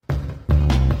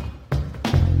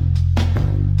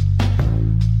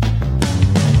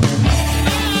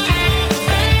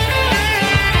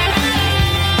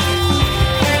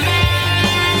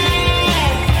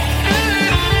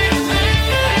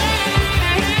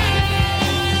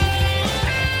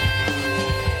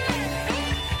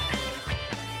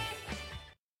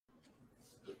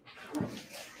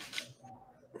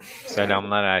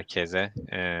Selamlar herkese.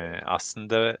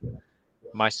 Aslında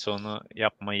maç sonu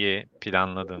yapmayı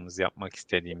planladığımız, yapmak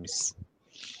istediğimiz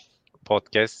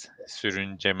podcast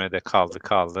sürüncemede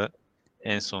kaldı.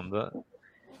 En sonunda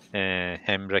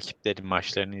hem rakiplerin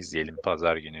maçlarını izleyelim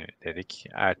pazar günü dedik.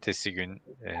 Ertesi gün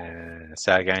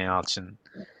Sergen Yalçın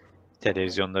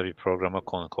televizyonda bir programa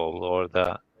konuk oldu.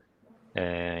 Orada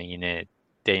yine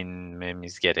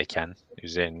değinmemiz gereken,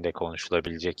 üzerinde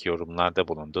konuşulabilecek yorumlarda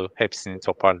bulundu. Hepsini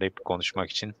toparlayıp konuşmak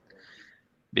için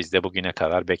biz de bugüne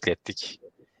kadar beklettik.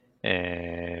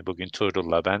 Bugün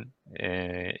Tuğrul'la ben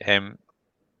hem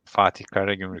Fatih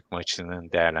Karagümrük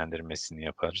maçının değerlendirmesini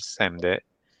yaparız hem de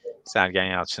Sergen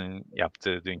Yalçın'ın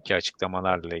yaptığı dünkü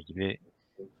açıklamalarla ilgili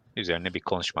üzerine bir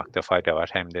konuşmakta fayda var.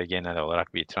 Hem de genel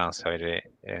olarak bir transferi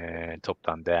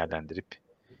toptan değerlendirip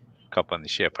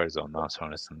kapanışı yaparız ondan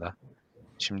sonrasında.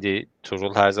 Şimdi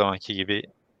Tuğrul her zamanki gibi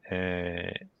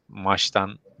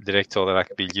maçtan direkt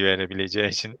olarak bilgi verebileceği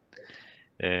için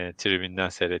tribünden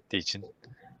seyrettiği için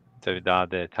tabii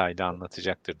daha detaylı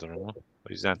anlatacaktır durumu. O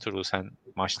yüzden Turul sen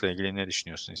maçla ilgili ne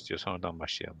düşünüyorsun istiyorsan oradan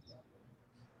başlayalım.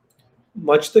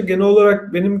 Maçta genel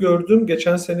olarak benim gördüğüm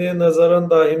geçen seneye nazaran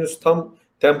daha henüz tam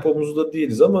tempomuzda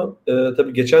değiliz ama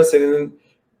tabii geçen senenin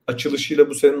açılışıyla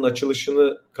bu senenin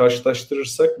açılışını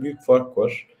karşılaştırırsak büyük fark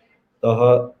var.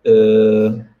 Daha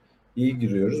iyi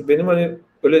giriyoruz. Benim hani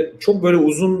öyle çok böyle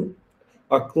uzun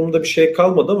aklımda bir şey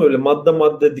kalmadı ama öyle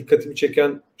madde dikkatimi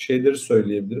çeken şeyleri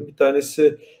söyleyebilirim. Bir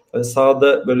tanesi hani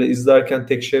sahada böyle izlerken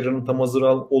Tekşehir'in tam hazır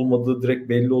olmadığı direkt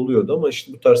belli oluyordu ama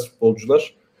işte bu tarz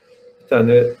futbolcular bir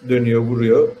tane dönüyor,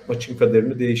 vuruyor, maçın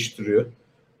kaderini değiştiriyor.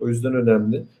 O yüzden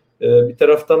önemli. Bir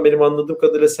taraftan benim anladığım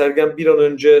kadarıyla Sergen bir an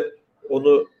önce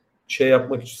onu şey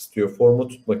yapmak istiyor, forma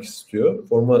tutmak istiyor.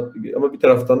 Ama bir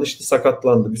taraftan da işte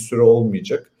sakatlandı, bir süre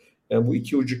olmayacak. Yani bu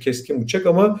iki ucu keskin bıçak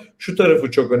ama şu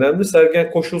tarafı çok önemli.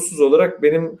 Sergen koşulsuz olarak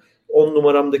benim 10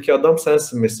 numaramdaki adam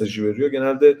sensin mesajı veriyor.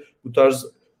 Genelde bu tarz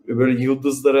böyle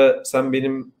yıldızlara sen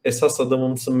benim esas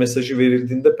adamımsın mesajı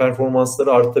verildiğinde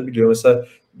performansları artabiliyor. Mesela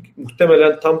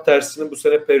muhtemelen tam tersini bu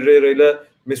sene Pereira ile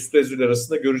Mesut Özil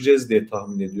arasında göreceğiz diye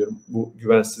tahmin ediyorum. Bu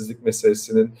güvensizlik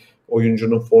meselesinin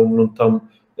oyuncunun formunun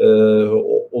tam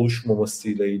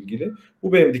oluşmamasıyla ilgili.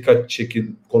 Bu benim dikkat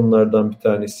çeken konulardan bir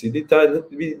tanesiydi.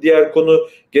 Bir diğer konu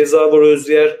Gezal ve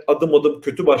Özyer adım adım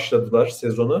kötü başladılar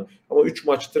sezona. Ama 3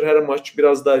 maçtır her maç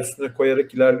biraz daha üstüne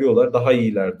koyarak ilerliyorlar. Daha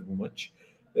iyilerdi bu maç.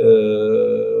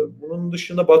 Bunun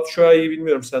dışında Batshuayi'yi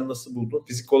bilmiyorum sen nasıl buldun?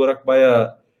 Fizik olarak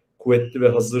bayağı kuvvetli ve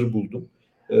hazır buldum.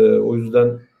 O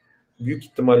yüzden büyük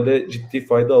ihtimalle ciddi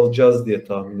fayda alacağız diye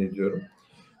tahmin ediyorum.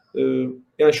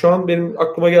 Yani şu an benim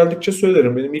aklıma geldikçe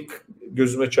söylerim. Benim ilk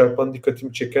gözüme çarpan,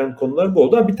 dikkatimi çeken konular bu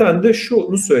oldu. Bir tane de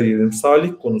şunu söyleyelim.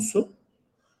 Salih konusu.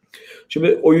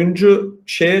 Şimdi oyuncu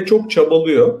şeye çok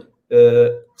çabalıyor.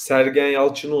 Sergen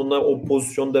Yalçın'ın ona o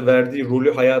pozisyonda verdiği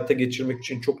rolü hayata geçirmek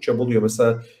için çok çabalıyor.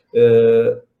 Mesela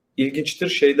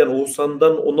ilginçtir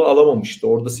Oğuzhan'dan onu alamamıştı.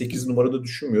 Orada 8 numarada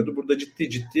düşünmüyordu. Burada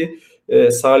ciddi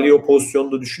Salih o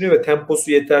pozisyonda düşünüyor ve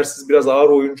temposu yetersiz biraz ağır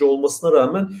oyuncu olmasına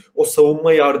rağmen o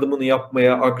savunma yardımını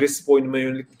yapmaya, agresif oynamaya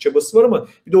yönelik bir çabası var ama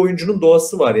bir de oyuncunun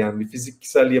doğası var yani bir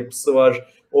fiziksel yapısı var.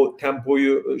 O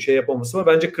tempoyu yapamaması var.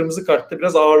 Bence kırmızı kartta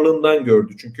biraz ağırlığından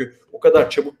gördü. Çünkü o kadar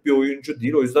çabuk bir oyuncu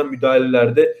değil. O yüzden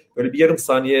müdahalelerde böyle bir yarım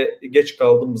saniye geç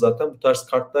kaldım zaten bu tarz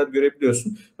kartlar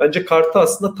görebiliyorsun. Bence kartı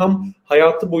aslında tam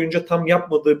hayatı boyunca tam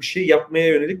yapmadığı bir şey yapmaya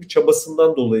yönelik bir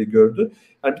çabasından dolayı gördü.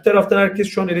 Yani bir taraftan herkes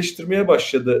şu an eleştirmeye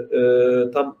başladı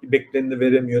tam bekleneni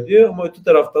veremiyor diye ama öte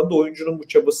taraftan da oyuncunun bu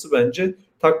çabası bence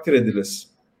takdir edilesi.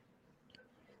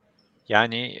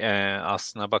 Yani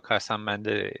aslına bakarsan ben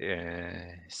de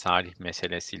Salih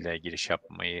meselesiyle giriş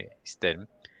yapmayı isterim.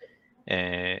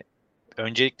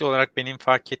 Öncelikli olarak benim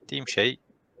fark ettiğim şey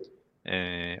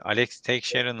Alex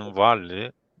Teixeira'nın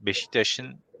varlığı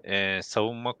Beşiktaş'ın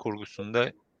savunma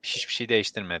kurgusunda hiçbir şey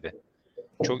değiştirmedi.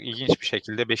 Çok ilginç bir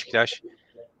şekilde Beşiktaş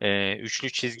üçlü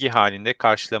çizgi halinde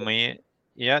karşılamaya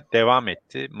devam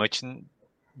etti. Maçın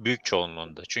büyük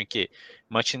çoğunluğunda. Çünkü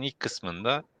maçın ilk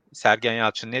kısmında Sergen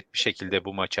Yalçın net bir şekilde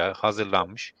bu maça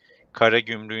hazırlanmış.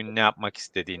 Karagümrük'ün ne yapmak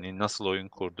istediğini, nasıl oyun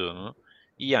kurduğunu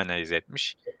iyi analiz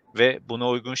etmiş ve buna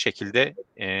uygun şekilde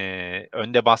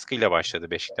önde baskıyla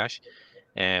başladı Beşiktaş.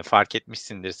 Fark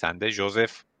etmişsindir sen de.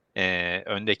 Joseph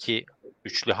öndeki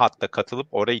üçlü hatta katılıp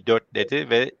orayı dörtledi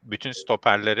ve bütün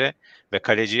stoperlere ve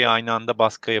kaleciye aynı anda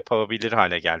baskı yapabilir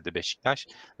hale geldi Beşiktaş.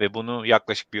 Ve bunu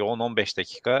yaklaşık bir 10-15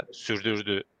 dakika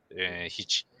sürdürdü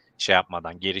hiç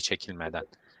yapmadan, geri çekilmeden.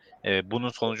 Bunun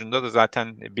sonucunda da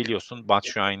zaten biliyorsun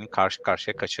Batshuayi'nin karşı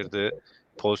karşıya kaçırdığı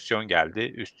pozisyon geldi.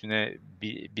 Üstüne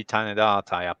bir tane daha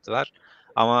hata yaptılar.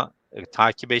 Ama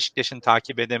Beşiktaş'ın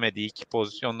takip edemediği iki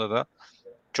pozisyonda da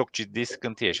çok ciddi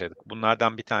sıkıntı yaşadık.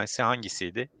 Bunlardan bir tanesi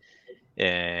hangisiydi?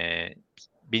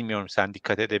 Bilmiyorum sen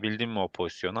dikkat edebildin mi o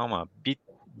pozisyona, ama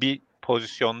bir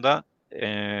pozisyonda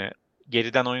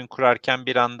geriden oyun kurarken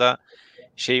bir anda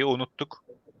şeyi unuttuk.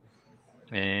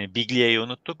 Biglia'yı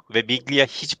unuttuk ve Biglia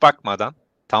hiç bakmadan,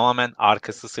 tamamen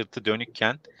arkası sırtı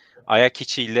dönükken ayak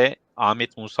içiyle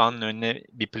Ahmet Musa'nın önüne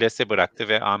bir plase bıraktı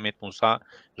ve Ahmet Musa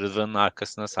Rıdvan'ın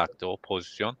arkasına sarktı o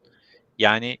pozisyon.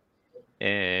 Yani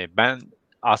ben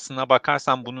aslına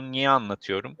bakarsan bunu niye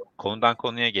anlatıyorum? Konudan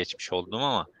konuya geçmiş oldum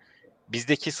ama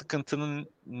bizdeki sıkıntının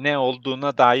ne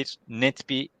olduğuna dair net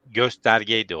bir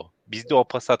göstergeydi o. Bizde o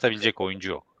pas atabilecek oyuncu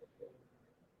yok.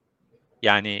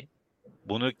 Yani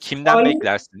bunu kimden Salih,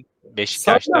 beklersin? Salih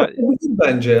Beşiktaş'ta. atabilir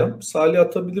bence ya. Salih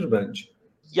atabilir bence.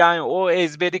 Yani o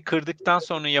ezberi kırdıktan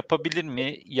sonra yapabilir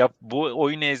mi? Bu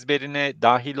oyun ezberine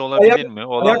dahil Ayak olabilir mi? ayak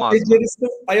Olamaz mı?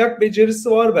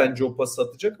 becerisi var bence o pas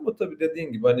atacak ama tabii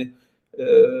dediğin gibi hani e,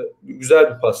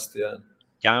 güzel bir pastı yani.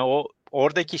 Yani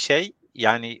oradaki şey,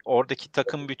 yani oradaki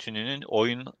takım bütününün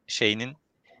oyun şeyinin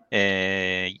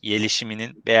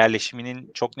gelişiminin ve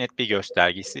yerleşiminin çok net bir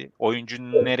göstergesi.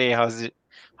 Oyuncunun nereye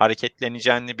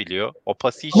hareketleneceğini biliyor. O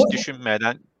pası Ama hiç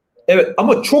düşünmeden. evet,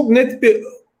 ama çok net bir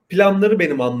planları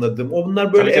benim anladığım.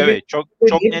 Onlar böyle Tabii evet, tabii,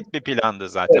 çok net bir plandı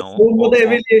zaten o. savunmada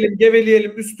eveleyelim,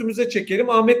 geveleyelim, üstümüze çekelim.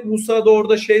 Ahmet Musa da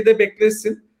orada şeyde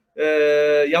beklesin.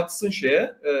 Yatsın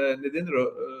şeye. Ne denir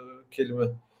o kelime?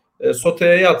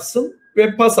 Soteye yatsın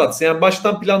ve pas atsın. Yani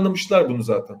baştan planlamışlar bunu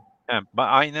zaten.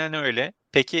 Aynen öyle.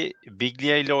 Peki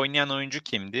Biglia ile oynayan oyuncu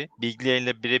kimdi? Biglia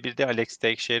ile birebir de Alex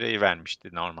Teixeira'yı vermişti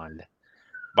normalde.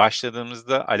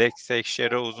 Başladığımızda Alex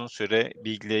Teixeira uzun süre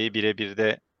Biglia'yı birebir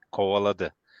de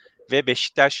kovaladı. Ve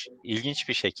Beşiktaş ilginç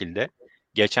bir şekilde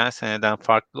geçen seneden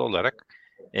farklı olarak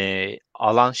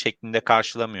alan şeklinde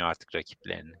karşılamıyor artık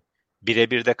rakiplerini.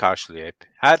 Birebir de karşılıyor hep.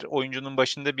 Her oyuncunun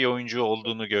başında bir oyuncu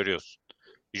olduğunu görüyorsun.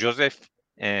 Joseph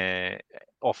e,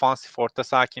 ofansif orta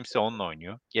saha kimse onunla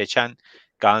oynuyor. Geçen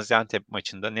Gaziantep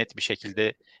maçında net bir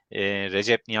şekilde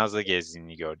Recep Niyaz'la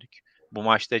gezdiğini gördük. Bu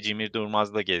maçta Cimri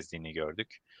Durmaz'la gezdiğini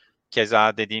gördük.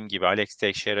 Keza dediğim gibi Alex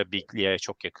Teixeira Biglia'ya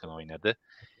çok yakın oynadı.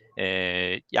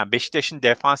 Yani Beşiktaş'ın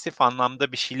defansif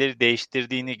anlamda bir şeyleri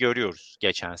değiştirdiğini görüyoruz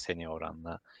geçen sene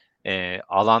oranla.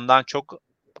 Alandan çok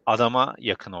adama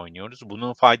yakın oynuyoruz.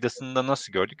 Bunun faydasını da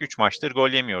nasıl gördük? 3 maçtır gol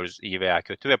yemiyoruz iyi veya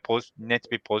kötü ve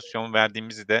net bir pozisyon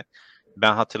verdiğimizi de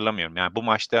ben hatırlamıyorum. Yani bu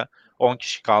maçta 10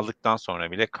 kişi kaldıktan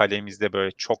sonra bile kalemizde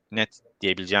böyle çok net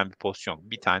diyebileceğim bir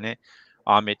pozisyon. Bir tane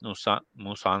Ahmet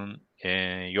Musa'nın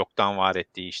yoktan var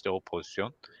ettiği işte o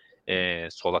pozisyon.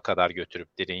 Sola kadar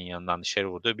götürüp direğin yanından dışarı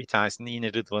vurdu. Bir tanesini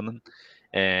yine Rıdvan'ın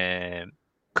e,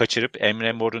 kaçırıp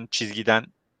Emre Mor'un çizgiden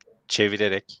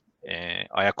çevirerek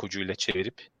ayak ucuyla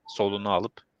çevirip solunu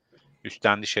alıp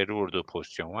üstten dışarı vurduğu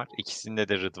pozisyon var. İkisinde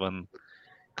de Rıdvan'ın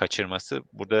kaçırması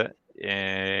burada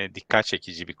dikkat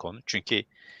çekici bir konu. Çünkü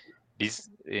biz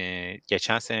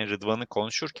geçen sene Rıdvan'ı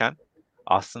konuşurken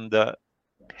aslında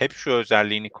hep şu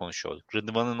özelliğini konuşuyorduk.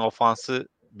 Rıdvan'ın ofansı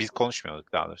biz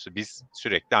konuşmuyorduk daha doğrusu. Biz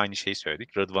sürekli aynı şeyi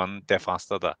söyledik. Rıdvan'ın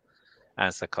defansta da En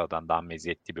Sakal'dan daha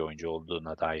meziyetli bir oyuncu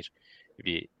olduğuna dair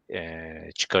bir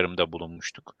çıkarımda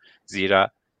bulunmuştuk. Zira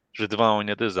Rıdvan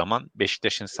oynadığı zaman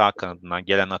Beşiktaş'ın sağ kanadından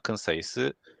gelen akın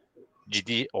sayısı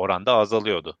ciddi oranda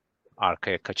azalıyordu.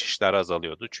 Arkaya kaçışlar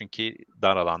azalıyordu. Çünkü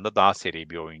dar alanda daha seri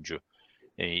bir oyuncu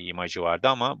imajı vardı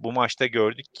ama bu maçta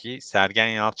gördük ki Sergen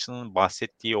Yalçın'ın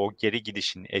bahsettiği o geri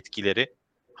gidişin etkileri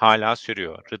hala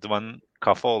sürüyor. Rıdvan'ın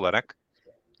kafa olarak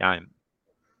yani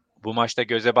bu maçta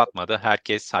göze batmadı.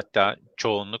 Herkes, hatta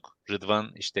çoğunluk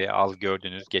Rıdvan işte al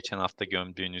gördünüz geçen hafta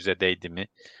gömdüğünüze değdi mi?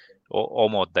 O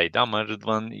moddaydı ama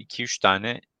Rıdvan'ın 2-3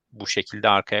 tane bu şekilde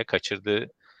arkaya kaçırdığı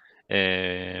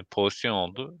pozisyon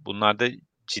oldu. Bunlar da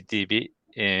ciddi bir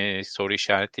soru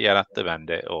işareti yarattı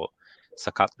bende o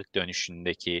sakatlık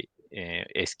dönüşündeki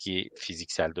eski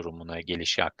fiziksel durumuna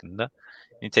gelişi hakkında.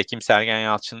 Nitekim Sergen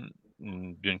Yalçın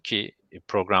dünkü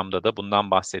programda da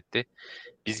bundan bahsetti.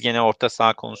 Biz gene orta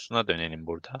saha konusuna dönelim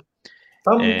burada.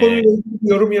 Tam bu konuyla ilgili bir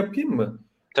yorum yapayım mı?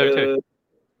 Tabii tabii.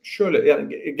 Şöyle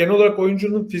yani genel olarak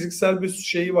oyuncunun fiziksel bir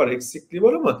şeyi var, eksikliği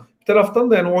var ama bir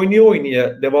taraftan da yani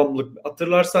oynaya devamlılık.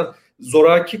 Hatırlarsan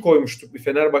zoraki koymuştuk bir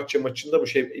Fenerbahçe maçında, bu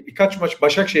şey birkaç maç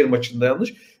Başakşehir maçında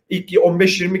yanlış. İlk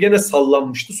 15-20 gene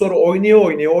sallanmıştı. Sonra oynaya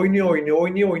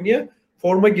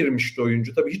forma girmişti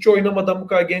oyuncu. Tabii hiç oynamadan bu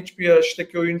kadar genç bir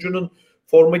yaştaki oyuncunun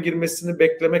forma girmesini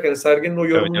beklemek, hani Sergen'in o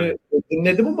Tabii, yorumunu tabii.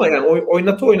 dinledim ama yani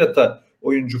oynata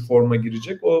oyuncu forma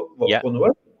girecek, o Ya, konu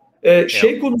var.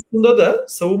 ya, Konusunda da,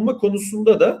 savunma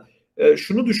konusunda da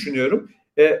şunu düşünüyorum.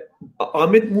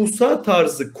 Ahmet Musa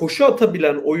tarzı koşu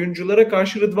atabilen oyunculara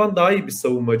karşı Rıdvan daha iyi bir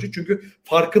savunmacı. Çünkü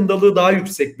farkındalığı daha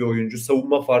yüksek bir oyuncu.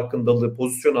 Savunma farkındalığı,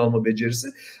 pozisyon alma becerisi.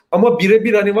 Ama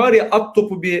birebir hani var ya, at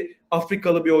topu bir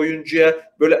Afrikalı bir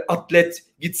oyuncuya böyle atlet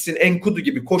gitsin, Enkudu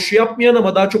gibi koşu yapmayan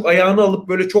ama daha çok ayağını alıp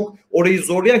böyle çok orayı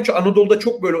zorlayan. Çünkü Anadolu'da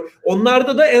çok böyle.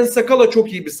 Onlarda da En Sakala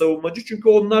çok iyi bir savunmacı. Çünkü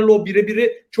onlarla o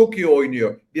birebiri çok iyi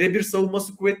oynuyor. Birebir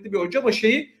savunması kuvvetli bir oyuncu ama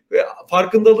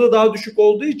farkındalığı daha düşük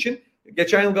olduğu için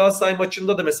geçen yıl Galatasaray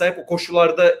maçında da mesela hep o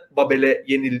koşularda Babel'e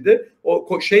yenildi.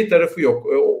 O tarafı yok.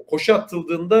 O koşu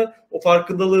atıldığında o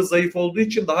farkındalığı zayıf olduğu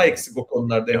için daha eksik o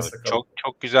konularda En Sakal. Çok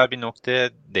çok güzel bir noktaya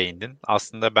değindin.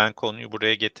 Aslında ben konuyu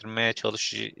buraya getirmeye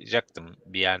çalışacaktım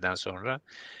bir yerden sonra.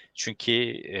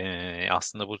 Çünkü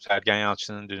aslında bu Sergen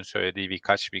Yalçın'ın dün söylediği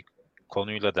birkaç bir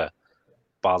konuyla da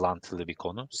bağlantılı bir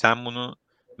konu. Sen bunu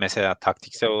mesela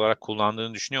taktiksel olarak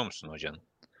kullandığını düşünüyor musun hocanın?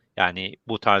 Yani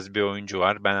bu tarz bir oyuncu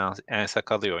var. Ben En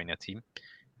Sakal'ı oynatayım.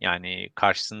 Yani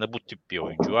karşısında bu tip bir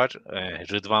oyuncu var.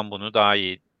 Rıdvan bunu daha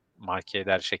iyi marke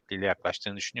eder şekliyle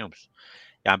yaklaştığını düşünüyor musun?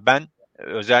 Yani ben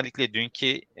özellikle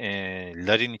dünkü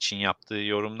Larin için yaptığı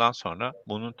yorumdan sonra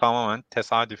bunun tamamen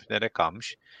tesadüflere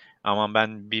kalmış. Ama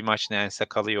ben bir maç En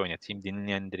Sakal'ı oynatayım,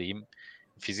 dinlendireyim,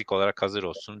 fizik olarak hazır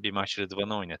olsun. Bir maç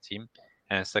Rıdvan'ı oynatayım,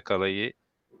 En Sakal'ı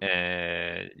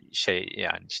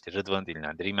yani işte Rıdvan'ı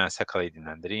dinlendireyim, En Sakal'ı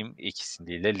dinlendireyim.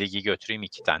 İkisiyle ligi götüreyim,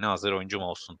 2 tane hazır oyuncum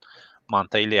olsun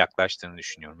mantığıyla yaklaştığını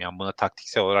düşünüyorum. Yani buna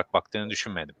taktiksel olarak baktığını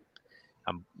düşünmedim.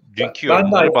 Yani dünkü Ben de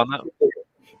aynı. yorumları bana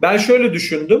Ben şöyle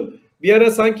düşündüm. Bir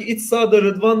ara sanki iç sahada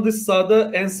Rıdvan, dış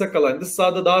sahada En Sakal. Yani dış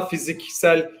sahada daha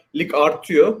fiziksellik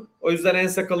artıyor. O yüzden En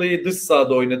Sakal'ı dış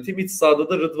sahada oynatayım, iç sahada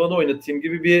da Rıdvan'ı oynatayım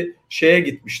gibi bir şeye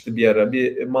gitmişti bir ara.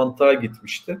 Bir mantığa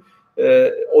gitmişti.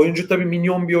 Oyuncu tabii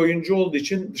minyon bir oyuncu olduğu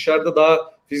için dışarıda daha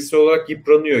fiziksel olarak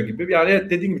yıpranıyor gibi. Yani evet,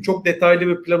 dediğim gibi çok detaylı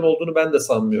bir plan olduğunu ben de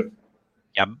sanmıyorum.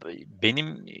 ya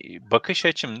benim bakış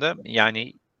açımda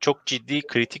yani çok ciddi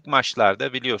kritik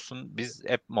maçlarda biliyorsun biz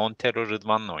hep Montero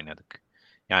Rıdvan'la oynadık.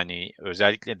 Yani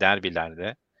özellikle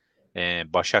derbilerde,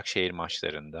 Başakşehir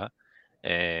maçlarında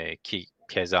ki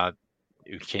keza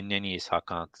ülkenin en iyi sağ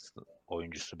kanat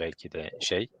oyuncusu belki de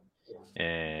e,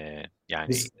 yani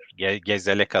Biz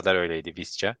Gezzel'e kadar öyleydi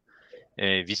Visca.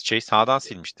 Visca'yı sağdan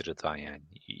silmişti Rıdvan yani.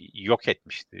 Yok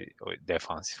etmişti o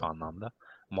defansif anlamda.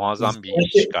 Muazzam bir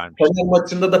iş çıkarmıştı. Fener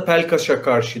maçında da Pelkas'a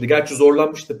karşıydı. Gerçi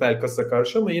zorlanmıştı Pelkas'a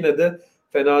karşı ama yine de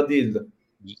fena değildi.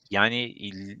 Yani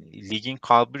ligin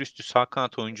kalburüstü sağ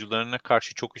kanat oyuncularına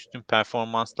karşı çok üstün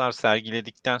performanslar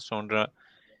sergiledikten sonra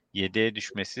yedeğe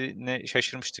düşmesine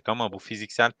şaşırmıştık ama bu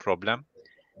fiziksel problem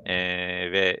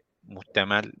ve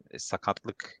muhtemel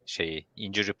sakatlık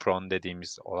injury prone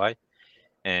dediğimiz olay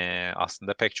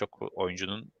aslında pek çok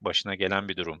oyuncunun başına gelen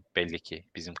bir durum belli ki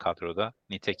bizim kadroda.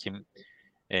 Nitekim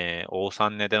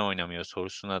Oğuzhan neden oynamıyor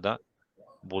sorusuna da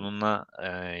bununla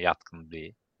yatkın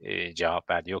bir cevap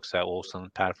verdi. Yoksa Oğuzhan'ın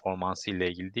performansı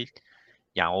ile ilgili değil.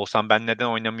 Yani Oğuzhan ben neden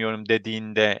oynamıyorum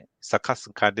dediğinde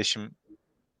sakatsın kardeşim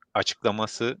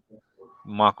açıklaması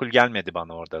makul gelmedi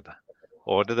bana orada da.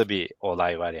 Orada da bir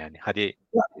olay var yani. Hadi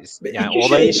yani İki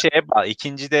olayı şey. şeye bağlı.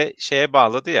 İkinci de şeye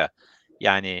bağladı ya.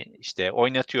 Yani işte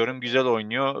oynatıyorum güzel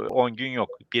oynuyor. 10 gün yok.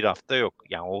 Bir hafta yok.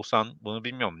 Yani Oğuzhan bunu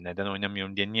bilmiyorum. Neden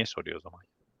oynamıyorum diye niye soruyor o zaman?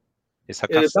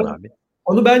 Sakatsın Ben abi.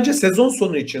 onu bence sezon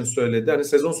sonu için söyledi. Hani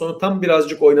sezon sonu tam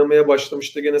birazcık oynamaya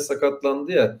başlamıştı. Gene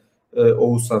sakatlandı ya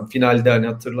Oğuzhan. Finalde hani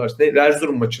hatırlarsın.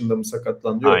 Erzurum maçında mı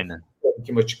sakatlandı? Yok. Aynen.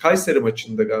 İki maçı. Kayseri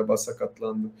maçında galiba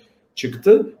sakatlandı.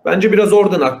 Çıktı. Bence biraz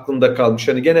oradan aklında kalmış.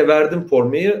 Hani gene verdim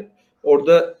formayı,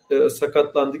 orada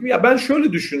sakatlandı gibi. Ya ben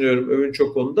şöyle düşünüyorum Övünç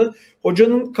o konuda.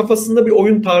 Hocanın kafasında bir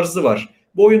oyun tarzı var.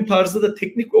 Bu oyun tarzı da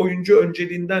teknik oyuncu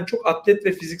önceliğinden çok atlet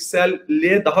ve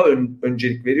fizikselliğe daha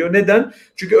öncelik veriyor. Neden?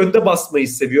 Çünkü önde basmayı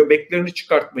seviyor, beklerini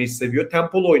çıkartmayı seviyor,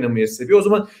 tempolu oynamayı seviyor. O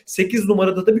zaman 8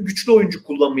 numarada da bir güçlü oyuncu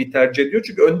kullanmayı tercih ediyor.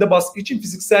 Çünkü önde baskı için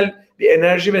fiziksel bir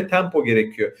enerji ve tempo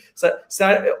gerekiyor.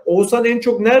 Oğuzhan en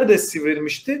çok nerede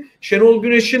sivrilmişti? Şenol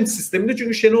Güneş'in sisteminde.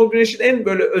 Çünkü Şenol Güneş'in en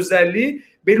böyle özelliği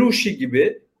Belushi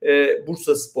gibi,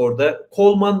 Bursaspor'da,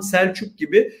 Kolman, Selçuk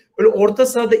gibi böyle orta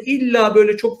sahada illa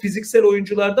böyle çok fiziksel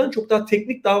oyunculardan çok daha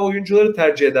teknik daha oyuncuları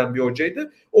tercih eden bir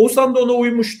hocaydı. Oğuzhan da ona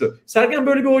uymuştu. Sergen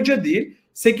böyle bir hoca değil.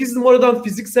 8 numaradan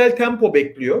fiziksel tempo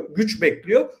bekliyor, güç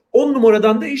bekliyor. 10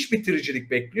 numaradan da iş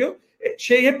bitiricilik bekliyor.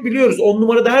 Hep biliyoruz, 10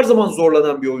 numarada her zaman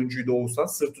zorlanan bir oyuncuydu Oğuzhan.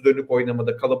 Sırtı dönük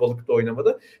oynamada, kalabalıkta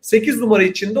oynamada. 8 numara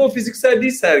içinde o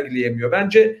fizikselliği sergileyemiyor.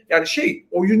 Bence yani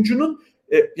oyuncunun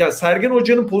yani Sergen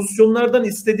Hoca'nın pozisyonlardan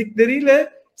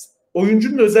istedikleriyle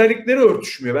oyuncunun özellikleri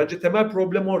örtüşmüyor. Bence temel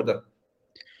problem orada.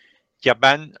 Ya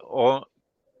ben o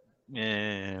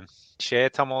eee, şeye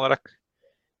tam olarak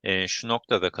Şu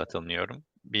noktada katılmıyorum.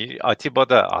 Bir Atiba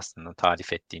da aslında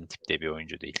tarif ettiğin tipte bir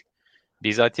oyuncu değil.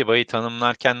 Biz Atiba'yı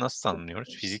tanımlarken nasıl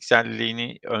tanımlıyoruz?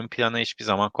 Fizikselliğini ön plana hiçbir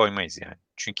zaman koymayız yani.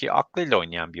 Çünkü aklıyla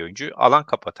oynayan bir oyuncu, alan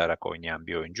kapatarak oynayan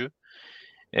bir oyuncu.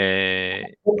 Ee,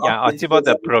 Çok Yani atletik Atiba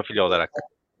da özellik profil olarak.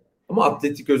 ama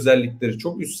atletik özellikleri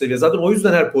çok üst seviye. Zaten o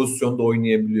yüzden her pozisyonda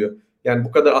oynayabiliyor. Yani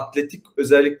bu kadar atletik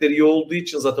özellikleri iyi olduğu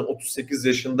için zaten 38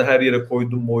 yaşında her yere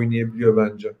koydum mu oynayabiliyor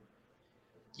bence.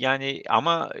 Yani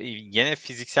ama yine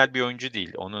fiziksel bir oyuncu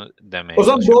değil. Onu demeye O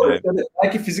zaman çalışıyorum. doğru. Yani, Yani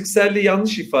belki fizikselliği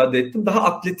yanlış ifade ettim. Daha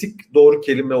atletik doğru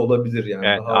kelime olabilir yani.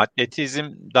 evet, Daha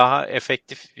atletizm daha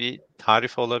efektif bir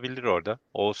tarif olabilir orada.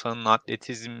 Oğuzhan'ın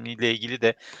atletizmiyle ilgili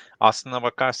de aslına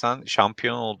bakarsan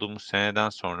şampiyon olduğumuz seneden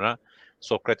sonra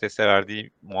Sokrates'e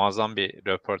verdiği muazzam bir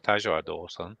röportaj vardı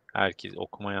Oğuzhan'ın. Herkes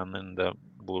okumayanların da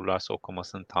bulurlarsa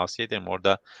okumasını tavsiye ederim.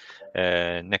 Orada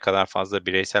ne kadar fazla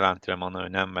bireysel antrenmana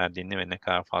önem verdiğini ve ne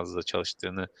kadar fazla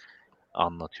çalıştığını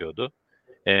anlatıyordu.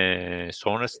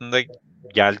 Sonrasında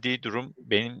geldiği durum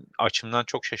benim açımdan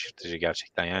çok şaşırtıcı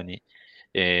gerçekten. Yani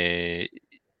eee,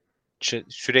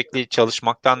 sürekli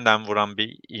çalışmaktan dem vuran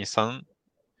bir insanın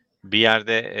bir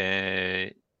yerde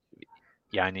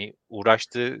yani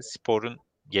uğraştığı sporun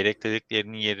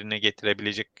gerekliliklerini yerine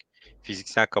getirebilecek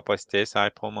fiziksel kapasiteye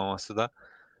sahip olmaması da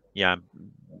yani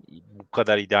bu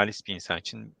kadar idealist bir insan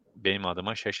için benim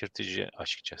adıma şaşırtıcı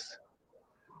açıkçası.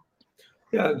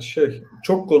 yani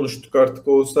çok konuştuk artık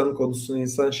Oğuzhan konusunu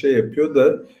insan yapıyor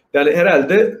da yani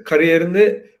herhalde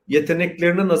kariyerinde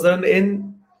yeteneklerine nazaran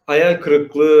en hayal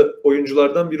kırıklığı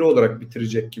oyunculardan biri olarak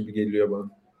bitirecek gibi geliyor bana.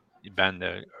 Ben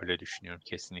de öyle düşünüyorum.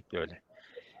 Kesinlikle öyle.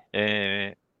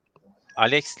 Eee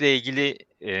Alex'le ilgili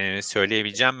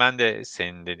söyleyebileceğim ben de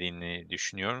senin dediğini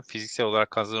düşünüyorum. Fiziksel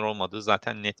olarak hazır olmadığı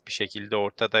zaten net bir şekilde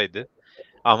ortadaydı.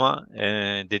 Ama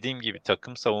dediğim gibi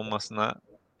takım savunmasına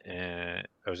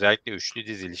özellikle üçlü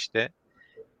dizilişte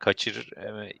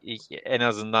en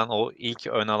azından o ilk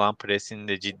ön alan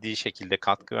presinde ciddi şekilde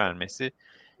katkı vermesi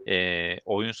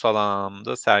oyunsal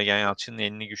anlamda Sergen Yalçın'ın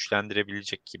elini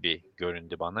güçlendirebilecek gibi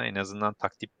göründü bana. En azından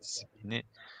taktik disiplini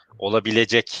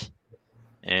olabilecek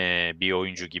bir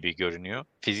oyuncu gibi görünüyor.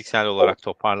 Fiziksel olarak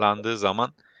toparlandığı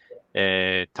zaman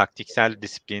taktiksel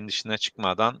disiplinin dışına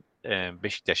çıkmadan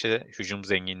Beşiktaş'a hücum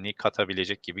zenginliği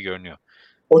katabilecek gibi görünüyor.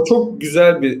 O çok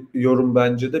güzel bir yorum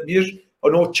bence de. Bir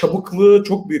hani o çabukluğu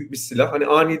çok büyük bir silah. Hani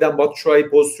aniden Batshuayi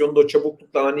pozisyonda o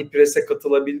çabuklukla ani prese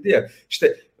katılabildi ya.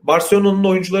 İşte Barcelona'nın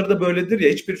oyuncuları da böyledir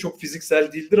ya. Hiçbiri çok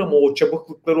fiziksel değildir ama o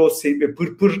çabuklukları, o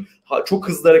pır çok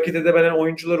hızlı hareket edebilen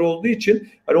oyuncular olduğu için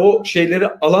hani o şeyleri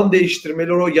alan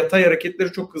değiştirmeleri, o yatay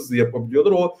hareketleri çok hızlı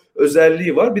yapabiliyorlar. O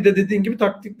özelliği var. Bir de dediğin gibi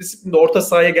taktik disiplinde orta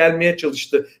sahaya gelmeye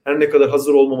çalıştı. Her ne kadar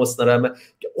hazır olmamasına rağmen.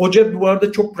 Hoca bu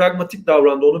arada çok pragmatik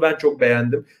davrandı. Onu ben çok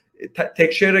beğendim.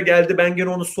 Tekşehir'e geldi, ben gene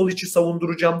onu sol içi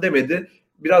savunduracağım demedi.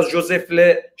 Biraz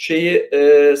Josef'le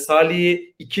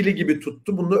Salih'i ikili gibi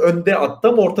tuttu. Bunu önde attı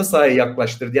ama orta sahaya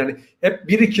yaklaştırdı. Yani hep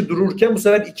 1-2 dururken bu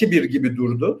sefer 2-1 gibi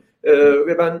durdu.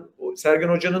 Ve ben Sergen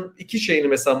Hoca'nın iki şeyini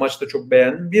mesela maçta çok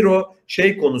beğendim. Bir o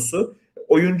konusu,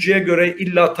 oyuncuya göre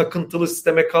illa takıntılı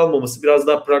sisteme kalmaması, biraz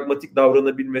daha pragmatik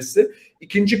davranabilmesi.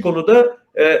 İkinci konuda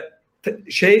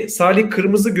Salih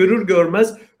kırmızı görür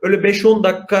görmez öyle 5-10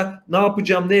 dakika ne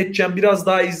yapacağım ne edeceğim biraz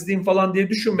daha izleyeyim falan diye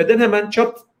düşünmeden hemen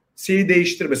çat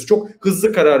değiştirmesi. Çok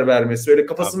hızlı karar vermesi. Öyle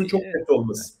kafasının Abi çok net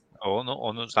olması.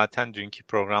 onu zaten dünkü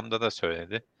programda da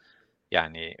söyledi.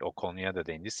 Yani o konuya da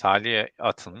değindi. Salih'e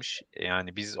atılmış.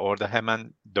 Yani biz orada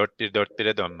hemen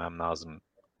 4-1-4-1'e dönmem lazım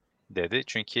dedi.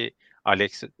 Çünkü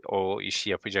Alex o işi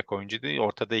yapacak oyuncu değil.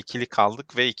 Ortada ikili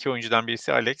kaldık ve iki oyuncudan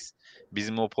birisi Alex.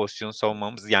 Bizim o pozisyonu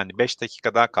savunmamız yani 5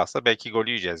 dakika daha kalsa belki golü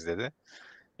yiyeceğiz dedi.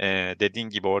 Dediğin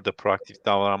gibi orada proaktif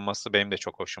davranması benim de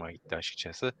çok hoşuma gitti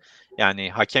açıkçası.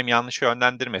 Yani hakem yanlış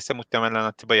yönlendirmese muhtemelen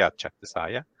Atiba'yı atacaktı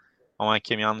sahaya. Ama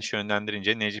hakem yanlış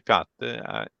yönlendirince Necip'i attı.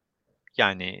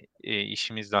 Yani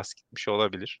işimiz rast gitmiş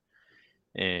olabilir.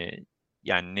 E,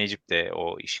 Yani Necip de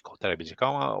o işi kotarabilecek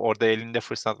ama orada elinde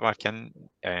fırsat varken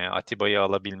Atiba'yı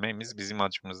alabilmemiz bizim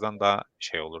açımızdan daha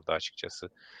şey olurdu açıkçası.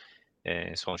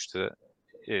 Sonuçta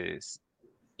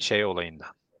e,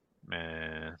 olayından.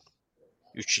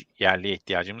 3 yerliye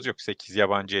ihtiyacımız yok. 8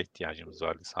 yabancıya ihtiyacımız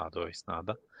vardı sahada o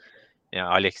esnada. Yani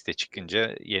Alex de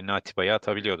çıkınca yerine Atiba'yı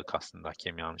atabiliyorduk aslında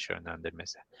hakem yanlış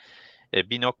yönlendirmesi.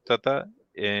 Bir noktada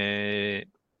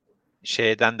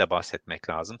şeyden de bahsetmek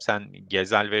lazım. Sen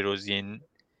Gezal ve Rozier'in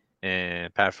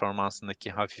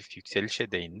performansındaki hafif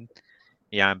yükselişe değindin.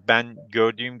 Yani ben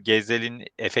gördüğüm Gezal'in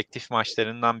efektif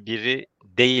maçlarından biri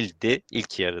değildi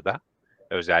ilk yarıda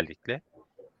özellikle.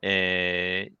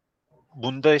 Ee,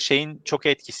 Bunda şeyin çok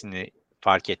etkisini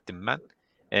fark ettim ben.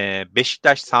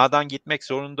 Beşiktaş sağdan gitmek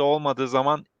zorunda olmadığı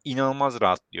zaman inanılmaz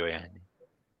rahatlıyor yani.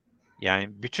 Yani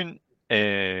bütün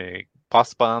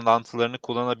pas bağlantılarını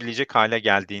kullanabilecek hale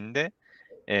geldiğinde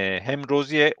hem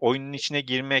Rozier oyunun içine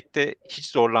girmekte hiç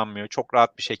zorlanmıyor. Çok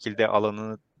rahat bir şekilde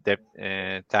alanını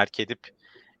terk edip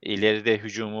ileride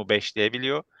hücumu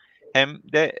beşleyebiliyor. Hem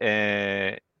de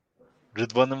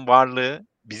Rıdvan'ın varlığı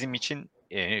bizim için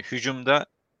hücumda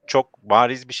çok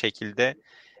bariz bir şekilde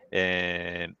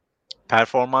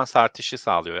performans artışı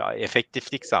sağlıyor,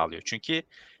 efektiflik sağlıyor. Çünkü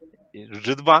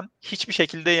Rıdvan hiçbir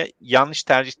şekilde yanlış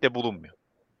tercihte bulunmuyor.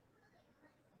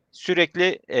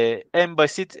 Sürekli en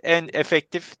basit, en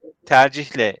efektif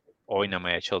tercihle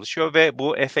oynamaya çalışıyor ve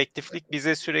bu efektiflik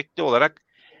bize sürekli olarak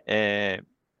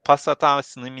pas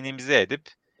hatasını minimize edip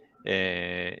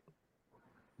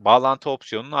bağlantı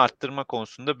opsiyonunu arttırma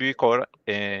konusunda büyük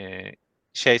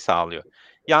şey sağlıyor.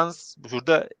 Yalnız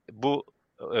burada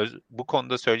bu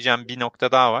konuda söyleyeceğim bir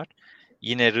nokta daha var.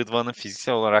 Yine Rıdvan'ın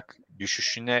fiziksel olarak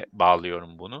düşüşüne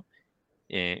bağlıyorum bunu.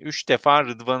 3 defa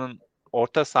Rıdvan'ın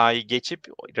orta sahayı geçip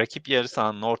rakip yarı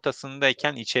sahanın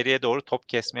ortasındayken içeriye doğru top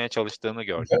kesmeye çalıştığını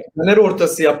gördük. Fener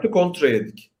ortası yaptı, kontra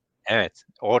yedik. Evet,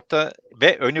 orta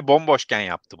ve önü bomboşken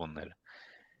yaptı bunları.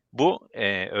 Bu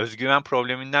özgüven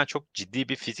probleminden çok ciddi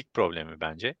bir fizik problemi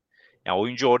bence. Yani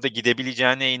oyuncu orada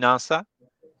gidebileceğine inansa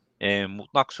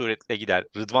mutlak suretle gider.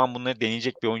 Rıdvan bunları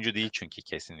deneyecek bir oyuncu değil çünkü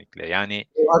kesinlikle. Yani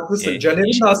Haklısın.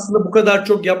 Caner'in de aslında bu kadar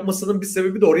çok yapmasının bir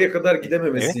sebebi de oraya kadar evet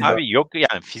gidememesiyle. abi, yok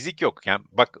yani fizik yok. Yani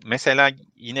bak mesela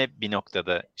yine bir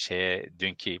noktada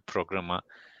dünkü programa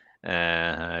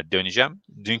döneceğim.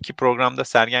 Dünkü programda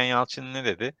Sergen Yalçın ne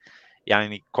dedi?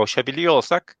 Yani koşabiliyor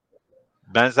olsak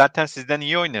ben zaten sizden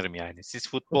iyi oynarım yani. Siz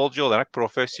futbolcu olarak,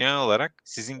 profesyonel olarak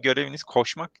sizin göreviniz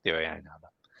koşmak diyor yani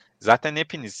adam. Zaten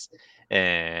hepiniz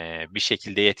bir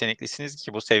şekilde yeteneklisiniz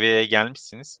ki bu seviyeye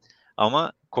gelmişsiniz.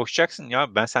 Ama koşacaksın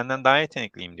ya, ben senden daha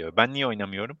yetenekliyim diyor. Ben niye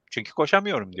oynamıyorum? Çünkü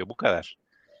koşamıyorum diyor, bu kadar.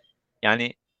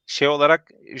 Yani şey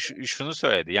olarak şunu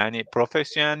söyledi. Yani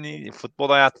profesyonel futbol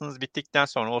hayatınız bittikten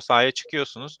sonra o sahaya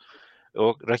çıkıyorsunuz.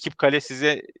 O rakip kale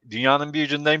size dünyanın bir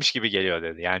ucundaymış gibi geliyor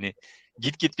dedi. Yani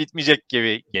git git bitmeyecek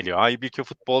gibi geliyor. Halbuki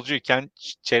futbolcuyken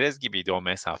çerez gibiydi o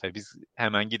mesafe. Biz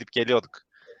hemen gidip geliyorduk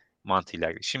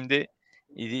mantığıyla. Şimdi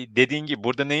dediğin gibi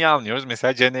burada neyi anlıyoruz?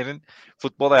 Mesela Caner'in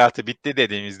futbol hayatı bitti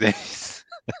dediğimizde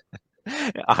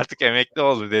artık emekli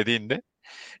oldu dediğinde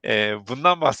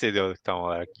bundan bahsediyorduk tam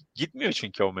olarak. Gitmiyor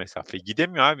çünkü o mesafe.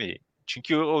 Gidemiyor abi.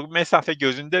 Çünkü o mesafe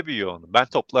gözünde büyüyor onun. Ben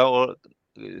topla o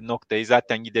noktayı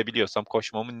zaten gidebiliyorsam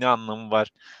koşmamın ne anlamı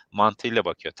var mantığıyla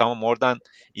bakıyor. Tamam, oradan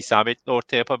isabetli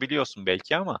orta yapabiliyorsun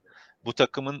belki ama bu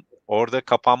takımın orada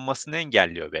kapanmasını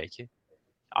engelliyor belki.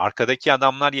 Arkadaki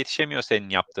adamlar yetişemiyor senin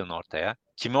yaptığın ortaya.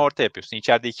 Kimi orta yapıyorsun?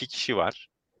 İçeride 2 kişi var.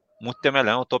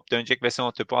 Muhtemelen o top dönecek ve sen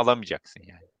o topu alamayacaksın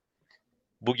yani.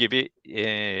 Bu gibi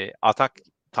atak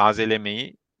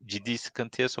tazelemeyi ciddi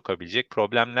sıkıntıya sokabilecek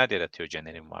problemler yaratıyor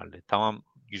Caner'in varlığı. Tamam,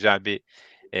 güzel bir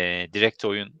direkt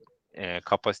oyun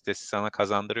kapasitesi sana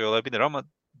kazandırıyor olabilir ama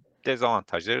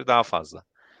dezavantajları daha fazla.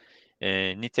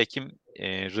 Nitekim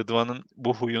Rıdvan'ın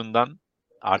bu huyundan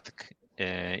artık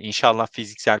inşallah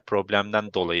fiziksel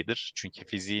problemden dolayıdır. Çünkü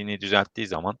fiziğini düzelttiği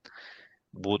zaman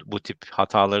bu tip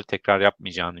hataları tekrar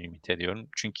yapmayacağını ümit ediyorum.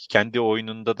 Çünkü kendi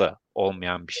oyununda da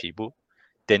olmayan bir şey bu.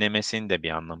 Denemesinin de bir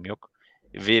anlamı yok.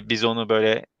 Ve biz onu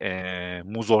böyle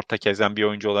muz orta kezen bir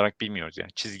oyuncu olarak bilmiyoruz.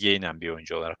 Yani çizgiye inen bir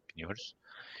oyuncu olarak biliyoruz.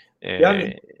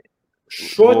 Yani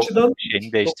şu Bu açıdan şeyini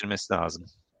çok değiştirmesi lazım.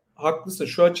 haklısın.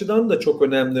 Şu açıdan da çok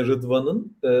önemli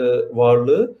Rıdvan'ın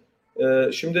varlığı.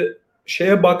 Şimdi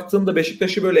şeye baktığımda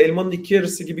Beşiktaş'ı böyle elmanın iki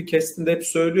yarısı gibi kestiğinde hep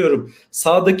söylüyorum.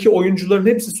 Sağdaki oyuncuların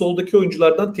hepsi soldaki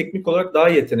oyunculardan teknik olarak daha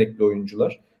yetenekli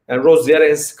oyuncular. Yani Rozier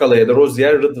Enskala ya da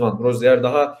Rozier Rıdvan. Rozier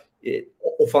daha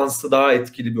ofansı daha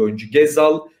etkili bir oyuncu.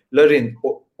 Gezal, Larin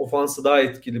ofansı daha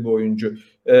etkili bir oyuncu.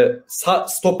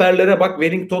 Stoperlere bak,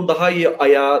 Wellington daha iyi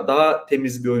ayağı, daha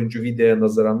temiz bir oyuncu Vide'ye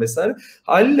nazaran vesaire.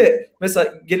 Haliyle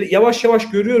mesela yavaş yavaş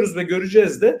görüyoruz ve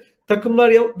göreceğiz de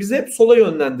takımlar bizi hep sola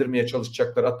yönlendirmeye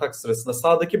çalışacaklar atak sırasında.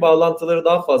 Sağdaki bağlantıları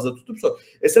daha fazla tutup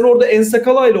sen orada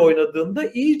Ensakala ile oynadığında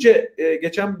iyice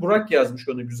geçen Burak yazmış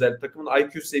onu güzel. Takımın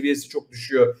IQ seviyesi çok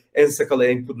düşüyor Ensakala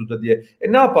Enkudu'da diye.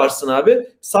 Ne yaparsın abi?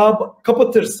 Sağ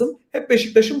kapatırsın. Hep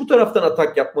Beşiktaş'ın bu taraftan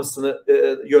atak yapmasını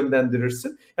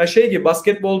yönlendirirsin. Yani şey gibi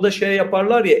basketbolda şey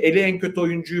yaparlar ya, eli en kötü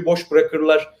oyuncuyu boş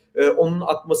bırakırlar. Onun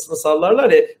atmasını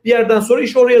sağlarlar ya, bir yerden sonra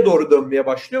iş oraya doğru dönmeye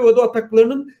başlıyor ve o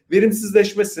ataklarının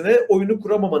verimsizleşmesine, oyunu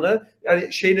kuramamana,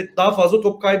 yani şeyini daha fazla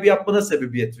top kaybı yapmana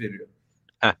sebebiyet veriyor.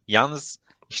 Yalnız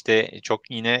işte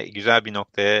çok yine güzel bir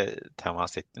noktaya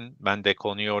temas ettin. Ben de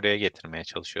konuyu oraya getirmeye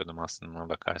çalışıyordum aslında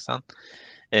bakarsan.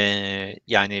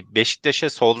 Yani Beşiktaş'a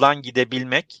soldan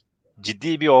gidebilmek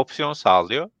ciddi bir opsiyon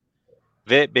sağlıyor.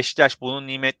 Ve Beşiktaş bunun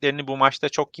nimetlerini bu maçta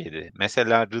çok yedi.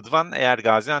 Mesela Rıdvan eğer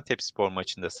Gaziantepspor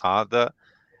maçında sahada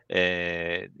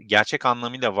gerçek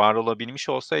anlamıyla var olabilmiş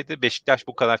olsaydı Beşiktaş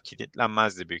bu kadar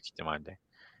kilitlenmezdi büyük ihtimalle.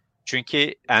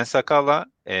 Çünkü Ensakala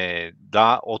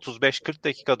daha 35-40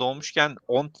 dakika dolmuşken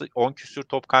 10 küsür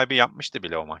top kaybı yapmıştı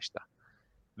bile o maçta.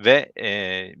 Ve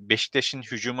Beşiktaş'ın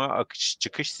hücuma akış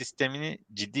çıkış sistemini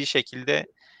ciddi şekilde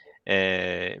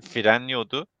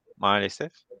frenliyordu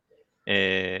maalesef.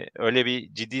 Öyle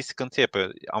bir ciddi sıkıntı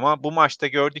yapıyor. Ama bu maçta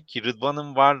gördük ki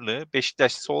Rıdvan'ın varlığı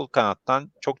Beşiktaş sol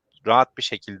kanattan çok rahat bir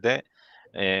şekilde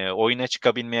oyuna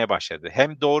çıkabilmeye başladı.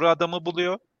 Hem doğru adamı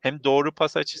buluyor, hem doğru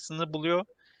pas açısını buluyor,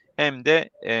 hem de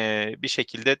bir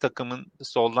şekilde takımın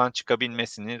soldan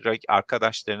çıkabilmesini,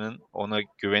 arkadaşlarının ona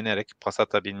güvenerek pas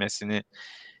atabilmesini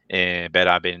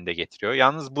beraberinde getiriyor.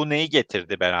 Yalnız bu neyi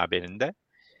getirdi beraberinde?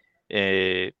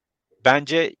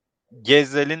 Bence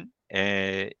Gezzel'in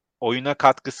oyuna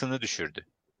katkısını düşürdü.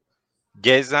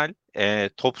 Gezzel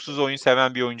topsuz oyun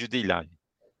seven bir oyuncu değil abi.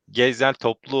 Gezzel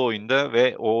toplu oyunda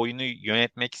ve o oyunu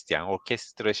yönetmek isteyen,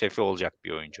 orkestra şefi olacak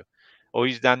bir oyuncu. O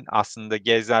yüzden aslında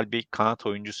Gezzel bir kanat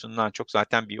oyuncusundan çok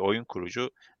zaten bir oyun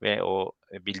kurucu ve o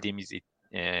bildiğimiz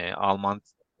Alman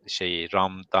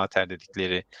Ramdater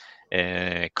dedikleri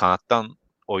kanattan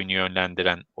oyunu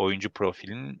yönlendiren oyuncu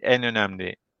profilinin en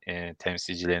önemli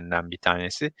temsilcilerinden bir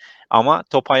tanesi. Ama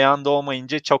top ayağında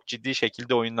olmayınca çok ciddi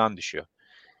şekilde oyundan düşüyor.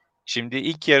 Şimdi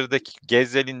ilk yarıdaki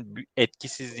Gezzel'in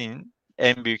etkisizliğinin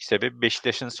en büyük sebebi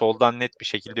Beşiktaş'ın soldan net bir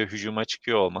şekilde hücuma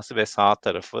çıkıyor olması ve sağ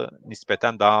tarafı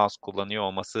nispeten daha az kullanıyor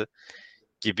olması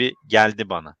gibi geldi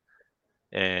bana.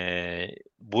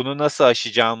 Bunu nasıl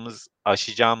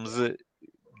aşacağımızı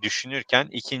düşünürken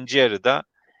ikinci yarıda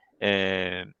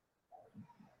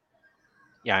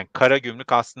yani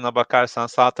Karagümrük aslına bakarsan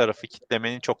sağ tarafı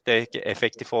kitlemenin çok da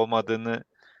efektif olmadığını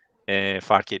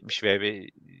fark etmiş ve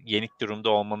yenik durumda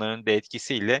olmalarının da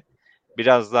etkisiyle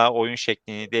biraz daha oyun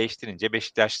şeklini değiştirince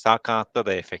Beşiktaş sağ kanatta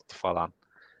da efektif alan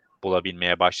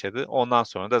bulabilmeye başladı. Ondan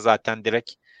sonra da zaten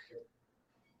direkt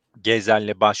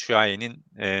Gezzel'le Batshuayi'nin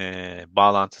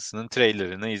bağlantısının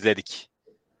trailerını izledik.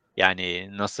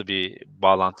 Yani nasıl bir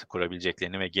bağlantı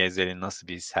kurabileceklerini ve Gezzel'in nasıl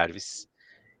bir servis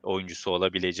oyuncusu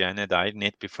olabileceğine dair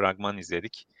net bir fragman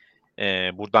izledik.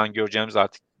 Buradan göreceğimiz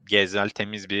artık Gezzel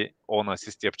temiz bir 10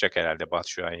 asist yapacak herhalde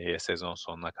Batshuayi'ye sezon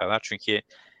sonuna kadar. Çünkü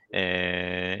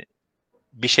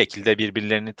bir şekilde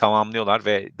birbirlerini tamamlıyorlar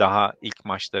ve daha ilk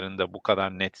maçlarında bu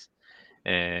kadar net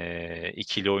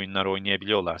ikili oyunlar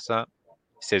oynayabiliyorlarsa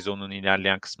sezonun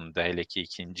ilerleyen kısmında hele ki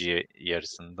ikinci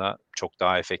yarısında çok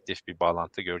daha efektif bir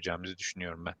bağlantı göreceğimizi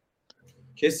düşünüyorum ben.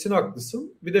 Kesin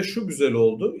haklısın. Bir de şu güzel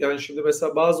oldu. Yani şimdi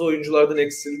mesela bazı oyunculardan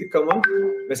eksildik ama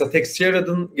mesela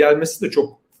Teixeira'nın gelmesi de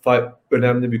çok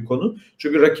önemli bir konu.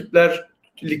 Çünkü rakipler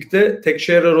ligde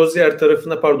Teixeira Rozier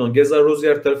tarafına Gezal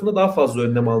Rozier tarafına daha fazla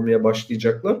önlem almaya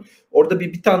başlayacaklar. Orada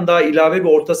bir tane daha ilave bir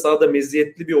orta sahada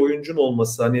meziyetli bir oyuncun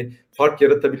olması, hani fark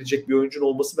yaratabilecek bir oyuncun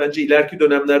olması, bence ileriki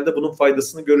dönemlerde bunun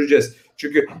faydasını göreceğiz.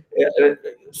 Çünkü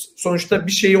sonuçta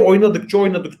bir şeyi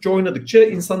oynadıkça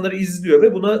insanları izliyor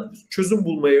ve buna çözüm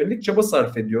bulmaya yönelik çaba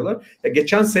sarf ediyorlar.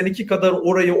 Geçen seneki kadar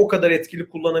orayı o kadar etkili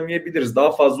kullanamayabiliriz.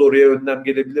 Daha fazla oraya önlem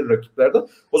gelebilir rakiplerden.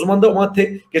 O zaman da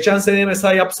geçen seneye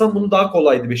mesela yapsam bunu daha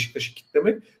kolaydı Beşiktaş'ı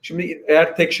kitlemek. Şimdi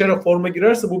eğer Tekşer'e forma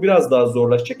girerse bu biraz daha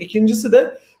zorlaşacak. İkincisi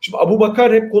de şimdi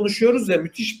Abubakar hep konuşuyoruz ya,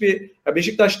 müthiş bir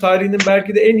Beşiktaş tarihinin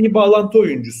belki de en iyi bağlantı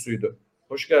oyuncusuydu.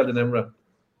 Hoş geldin Emrah.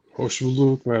 Hoş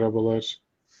bulduk, merhabalar.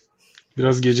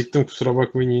 Biraz geciktim, kusura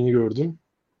bakmayın, yeni gördüm.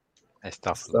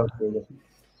 Estağfurullah.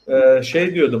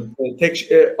 Şey diyordum.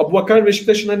 Abubakar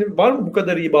Beşiktaş'ın hani var mı bu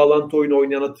kadar iyi bağlantı oyunu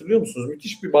oynayan, hatırlıyor musunuz?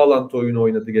 Müthiş bir bağlantı oyunu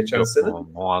oynadı geçen sene.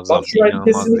 Muazzam, Şu an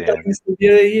inanılmazdı kesinlikle yani.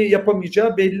 seviyeyi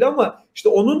yapamayacağı belli ama işte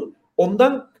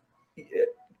ondan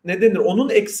ne denir? Onun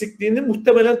eksikliğini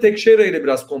muhtemelen Tekşehir'e ile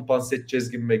biraz kompanse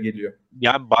edeceğiz gibime geliyor.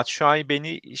 Yani Batshuayi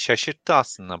beni şaşırttı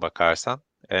aslında bakarsan.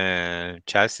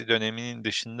 Chelsea döneminin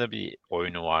dışında bir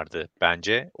oyunu vardı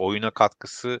bence. Oyuna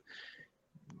katkısını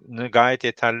gayet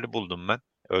yeterli buldum ben.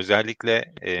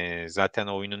 Özellikle zaten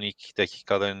oyunun ilk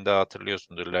dakikalarında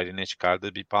hatırlıyorsundur. Larin'e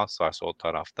çıkardığı bir pas var sol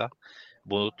tarafta.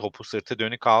 Bu topu sırtı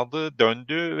dönük aldı,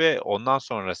 döndü ve ondan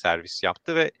sonra servis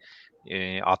yaptı ve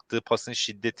attığı pasın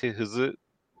şiddeti, hızı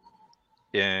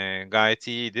gayet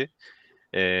iyiydi.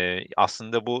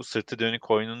 Aslında bu sırtı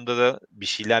dönük oyununda da bir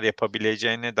şeyler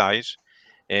yapabileceğine dair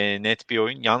net bir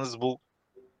oyun. Yalnız bu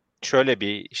şöyle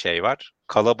bir şey var.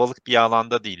 Kalabalık bir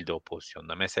alanda değildi o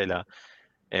pozisyonda. Mesela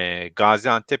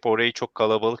Gaziantep orayı çok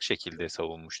kalabalık şekilde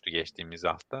savunmuştu geçtiğimiz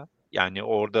hafta. Yani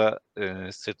orada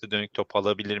sırtı dönük top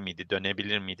alabilir miydi,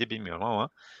 dönebilir miydi bilmiyorum ama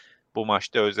bu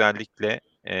maçta özellikle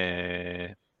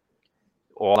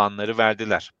o alanları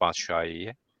verdiler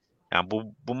Batshuayi'ye. Yani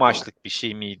bu maçlık bir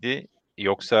şey miydi?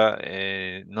 Yoksa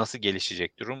nasıl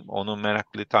gelişecek durum? Onu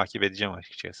meraklı takip edeceğim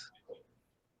açıkçası.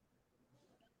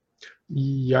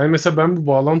 Yani mesela ben bu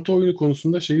bağlantı oyunu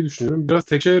konusunda şeyi düşünüyorum. Biraz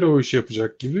Teixeira o işi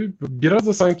yapacak gibi. Biraz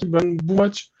da sanki ben bu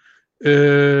maç e,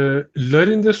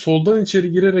 Larin de soldan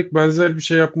içeri girerek benzer bir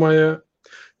şey yapmaya,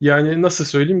 yani nasıl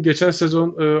söyleyeyim, geçen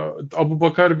sezon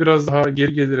Abubakar biraz daha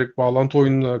geri gelerek bağlantı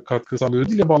oyununa katkı sağlıyordu.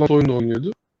 Değil ya, bağlantı oyunu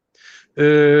oynuyordu. E,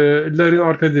 Larin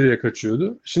arka direğe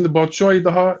kaçıyordu. Şimdi Batshuayi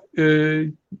daha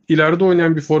ileride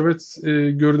oynayan bir forvet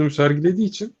görünüm sergilediği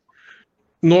için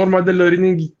normalde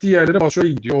Larin'in gittiği yerlere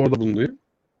Batshuayi gidiyor. Orada bulunuyor.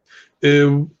 E,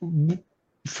 bu-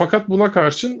 Fakat buna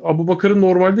karşın Abubakar'ın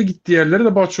normalde gittiği yerlere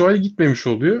de Batshuayi gitmemiş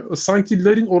oluyor. Sanki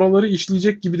Larin oraları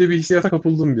işleyecek gibi de bir hissiyata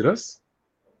kapıldım biraz.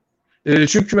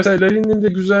 Çünkü mesela Larin'in de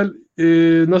güzel,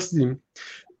 nasıl diyeyim,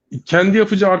 kendi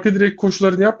yapacağı arka direk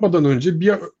koşularını yapmadan önce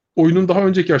bir oyunun daha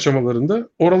önceki aşamalarında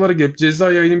oralara gelip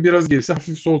ceza yayının biraz gerisi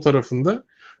hafif sol tarafında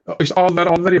işte al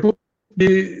ver yapıp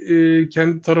bir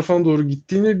kendi tarafına doğru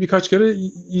gittiğini birkaç kere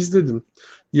izledim.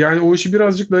 Yani o işi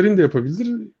birazcık Larin de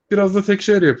yapabilir. Biraz da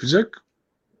Tekşehir yapacak.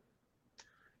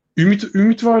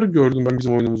 Ümit var gördüm ben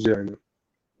bizim oyunumuz yani.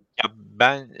 Ya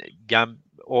ben yani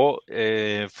o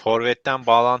forvetten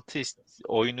bağlantı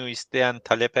oyunu isteyen,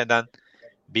 talep eden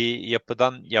bir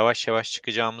yapıdan yavaş yavaş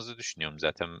çıkacağımızı düşünüyorum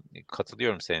zaten.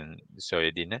 Katılıyorum senin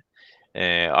söylediğine.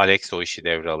 Alex o işi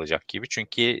devralacak gibi.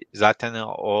 Çünkü zaten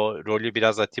o rolü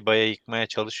biraz Atiba'ya yıkmaya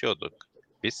çalışıyorduk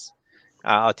biz.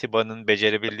 Atiba'nın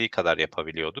becerebildiği kadar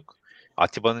yapabiliyorduk.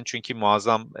 Atiba'nın çünkü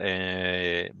muazzam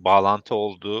bağlantı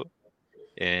olduğu,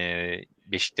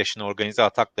 Beşiktaş'ın organize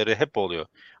atakları hep oluyor.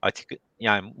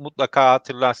 Yani mutlaka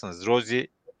hatırlarsınız. Rozi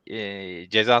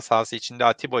ceza sahası içinde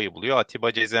Atiba'yı buluyor.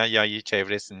 Atiba ceza yayı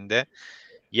çevresinde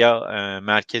ya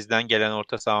merkezden gelen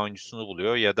orta saha oyuncusunu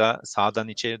buluyor ya da sağdan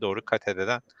içeri doğru kat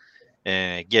eden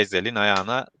Gezzel'in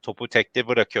ayağına topu tekte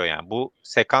bırakıyor yani. Bu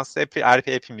sekans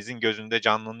hepimizin gözünde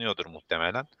canlanıyordur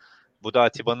muhtemelen. Bu da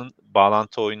Atiba'nın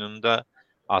bağlantı oyununda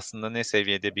aslında ne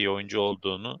seviyede bir oyuncu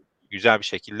olduğunu güzel bir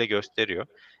şekilde gösteriyor.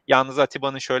 Yalnız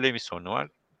Atiba'nın şöyle bir sorunu var.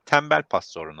 Tembel pas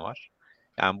sorunu var.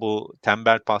 Yani bu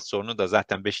tembel pas sorunu da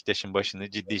zaten Beşiktaş'ın başını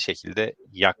ciddi şekilde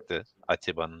yaktı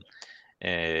Atiba'nın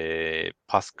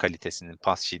pas kalitesinin,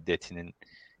 pas şiddetinin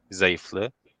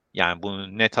zayıflığı. Yani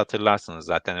bunu net hatırlarsınız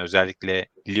zaten özellikle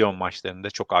Lyon maçlarında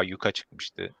çok ayyuka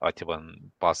çıkmıştı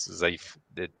Atiba'nın pas zayıf,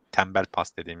 tembel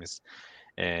pas dediğimiz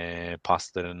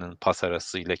paslarının pas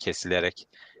arasıyla kesilerek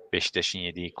Beşiktaş'ın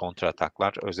yediği kontra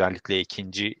ataklar. Özellikle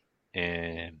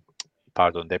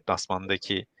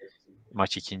deplasmandaki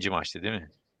maç ikinci maçtı değil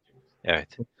mi?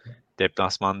 Evet.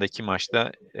 Deplasmandaki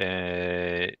maçta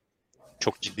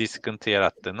çok ciddi sıkıntı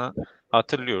yarattığını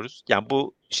hatırlıyoruz. Yani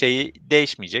bu şeyi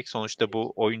değişmeyecek. Sonuçta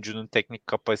bu oyuncunun teknik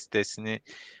kapasitesini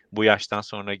bu yaştan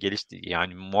sonra gelişti.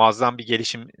 Yani muazzam bir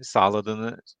gelişim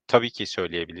sağladığını tabii ki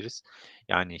söyleyebiliriz.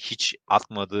 Yani hiç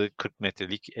atmadığı 40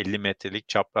 metrelik, 50 metrelik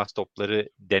çapraz topları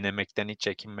denemekten hiç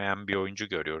çekinmeyen bir oyuncu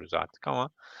görüyoruz artık ama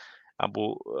yani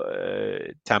bu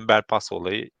tembel pas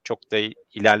olayı çok da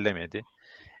ilerlemedi.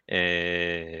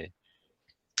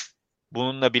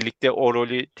 Bununla birlikte o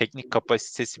rolü teknik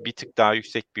kapasitesi bir tık daha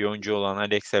yüksek bir oyuncu olan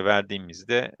Alex'e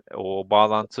verdiğimizde o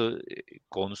bağlantı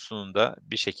konusunun da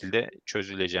bir şekilde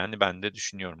çözüleceğini ben de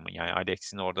düşünüyorum. Yani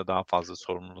Alex'in orada daha fazla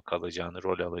sorumluluk alacağını,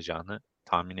 rol alacağını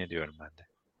tahmin ediyorum ben de.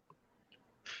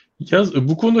 Yaz,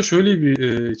 bu konuda şöyle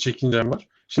bir çekincem var.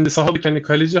 Şimdi sahadaki hani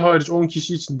kaleci hariç 10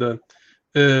 kişi içinden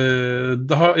e,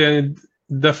 daha yani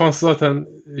defans zaten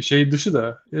şey dışı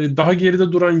da daha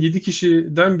geride duran 7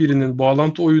 kişiden birinin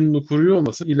bağlantı oyununu kuruyor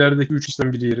olması ilerideki 3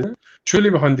 kişiden biri yerine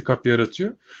şöyle bir handikap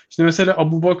yaratıyor. İşte mesela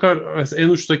Abubakar mesela en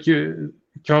uçtaki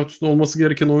kağıt üstünde olması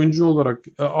gereken oyuncu olarak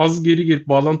az geri gelip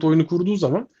bağlantı oyunu kurduğu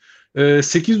zaman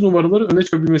 8 numaraları öne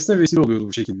çıkabilmesine vesile oluyordu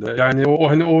bu şekilde. Yani o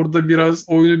hani orada biraz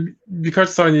oyunu birkaç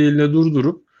saniyeliğine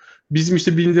durdurup bizim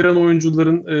işte bindiren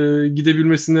oyuncuların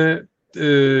gidebilmesine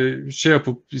şey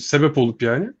yapıp sebep olup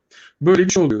yani böyle bir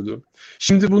şey oluyordu.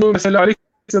 Şimdi bunu mesela Alex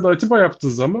ya da Atiba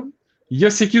yaptığı zaman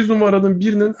ya 8 numaranın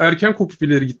birinin erken kopup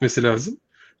ileri gitmesi lazım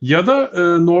ya da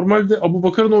normalde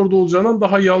Abubakar'ın orada olacağından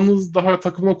daha yalnız, daha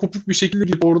takımına kopuk bir şekilde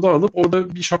gidip orada alıp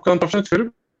orada bir şapkadan tavşan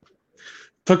çıkarıp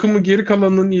takımın geri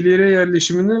kalanının ileriye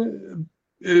yerleşimini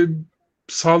e,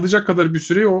 sağlayacak kadar bir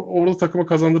süreyi orada takıma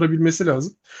kazandırabilmesi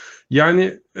lazım.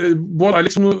 Yani bu arada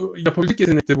Alex bunu yapabilecek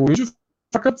yetenekte bir oyuncu.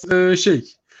 Fakat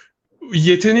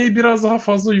yeteneği biraz daha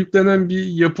fazla yüklenen bir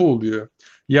yapı oluyor.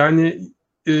 Yani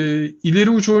ileri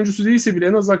uç oyuncusu değilse bile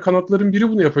en azından kanatların biri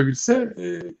bunu yapabilse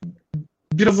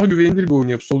biraz daha güvenilir bir oyun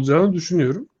yapısı olacağını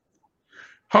düşünüyorum.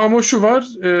 Ha ama şu var,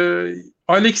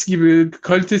 Alex gibi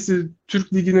kalitesi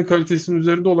Türk Ligi'nin kalitesinin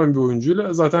üzerinde olan bir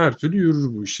oyuncuyla zaten her türlü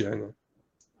yürür bu iş yani.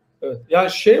 Evet. Ya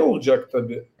şey olacak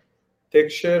tabii.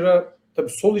 Tekşehir'e tabii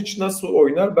sol iç nasıl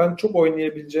oynar ben çok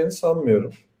oynayabileceğini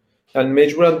sanmıyorum. Yani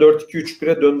mecburen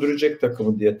 4-2-3-1'e döndürecek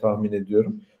takımı diye tahmin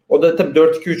ediyorum. O da tabii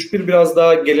 4-2-3-1 biraz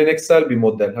daha geleneksel bir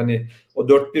model. Hani o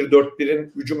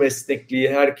 4-1-4-1'in hücum esnekliği,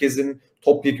 herkesin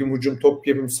top yapım hücum, top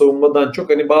yapım savunmadan çok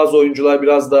hani bazı oyuncular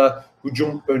biraz daha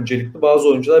hücum öncelikli, bazı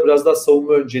oyuncular biraz daha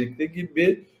savunma öncelikli gibi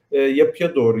bir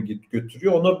yapıya doğru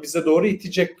götürüyor. Onu bize doğru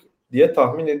itecek diye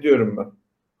tahmin ediyorum ben.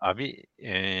 Abi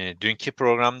dünkü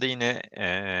programda yine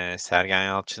Sergen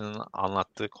Yalçın'ın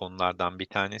anlattığı konulardan bir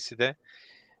tanesi de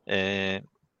e,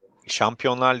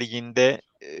 Şampiyonlar Ligi'nde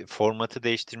formatı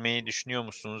değiştirmeyi düşünüyor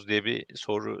musunuz diye bir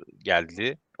soru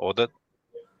geldi. O da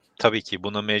tabii ki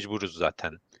buna mecburuz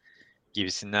zaten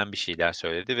gibisinden bir şeyler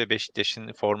söyledi ve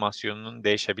Beşiktaş'ın formasyonunun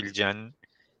değişebileceğinin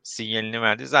sinyalini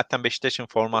verdi. Zaten Beşiktaş'ın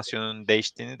formasyonunun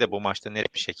değiştiğini de bu maçta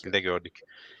net bir şekilde gördük.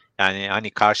 Yani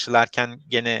hani karşılarken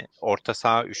gene orta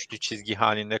saha üçlü çizgi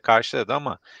halinde karşıladı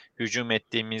ama hücum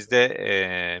ettiğimizde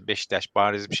Beşiktaş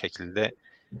bariz bir şekilde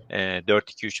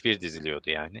 4-2-3-1 diziliyordu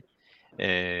yani.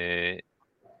 E,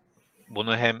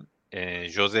 Bunu hem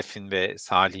Josef'in ve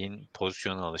Salih'in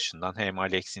pozisyon alışından hem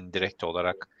Alex'in direkt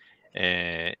olarak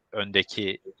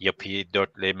öndeki yapıyı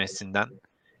dörtlemesinden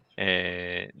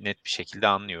net bir şekilde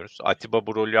anlıyoruz. Atiba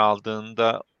bu rolü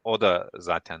aldığında o da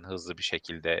zaten hızlı bir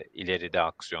şekilde ileride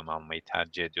aksiyon almayı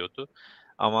tercih ediyordu.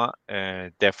 Ama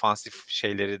defansif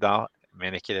şeyleri daha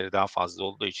melekeleri daha fazla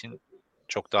olduğu için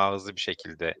çok daha hızlı bir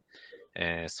şekilde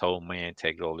savunmaya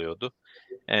entegre oluyordu.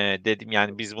 Dedim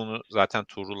yani biz bunu zaten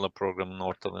Tuğrul'la programın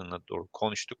ortalarına doğru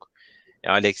konuştuk.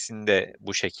 Alex'in de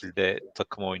bu şekilde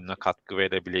takım oyununa katkı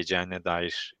verebileceğine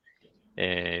dair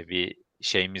bir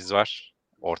şeyimiz var.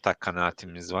 Ortak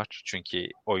kanaatimiz var. Çünkü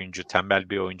oyuncu tembel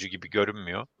bir oyuncu gibi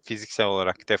görünmüyor. Fiziksel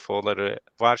olarak defoları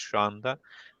var şu anda.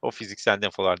 O fiziksel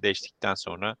defolar değiştikten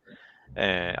sonra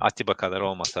Atiba kadar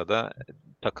olmasa da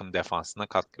takım defansına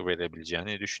katkı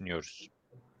verebileceğini düşünüyoruz.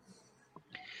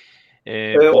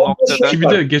 Bu noktada Ki bir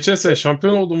de geçen sene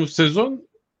şampiyon olduğumuz sezon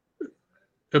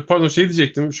pardon şey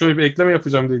diyecektim. Şöyle bir ekleme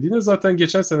yapacağım dediğinde zaten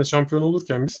geçen sene şampiyon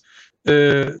olurken biz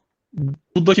e,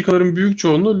 bu dakikaların büyük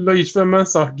çoğunluğu Laiç ve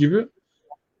Mensah gibi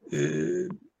e,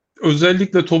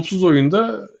 özellikle topsuz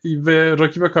oyunda ve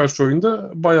rakibe karşı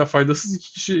oyunda bayağı faydasız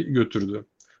iki kişi götürdü.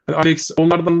 Yani Alex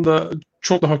onlardan da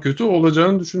çok daha kötü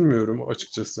olacağını düşünmüyorum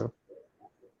açıkçası.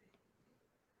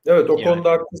 Evet o yani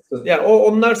konuda haklısın. Yani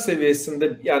onlar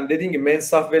seviyesinde yani dediğin gibi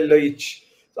Mensah ve Laiç.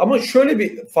 Ama şöyle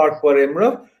bir fark var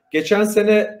Emrah. Geçen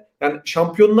sene yani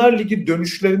Şampiyonlar Ligi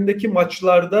dönüşlerindeki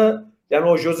maçlarda yani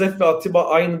o Josef ve Atiba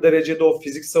aynı derecede o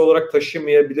fiziksel olarak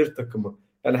taşımayabilir takımı.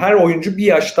 Yani her oyuncu bir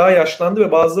yaş daha yaşlandı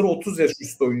ve bazıları 30 yaş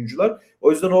üstü oyuncular.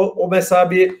 O yüzden o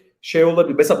mesela bir şey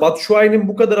olabilir. Mesela Batshuayi'nin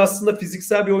bu kadar aslında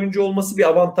fiziksel bir oyuncu olması bir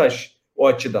avantaj o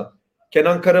açıdan.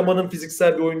 Kenan Karaman'ın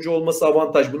fiziksel bir oyuncu olması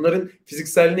avantaj. Bunların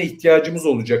fizikselliğine ihtiyacımız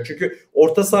olacak. Çünkü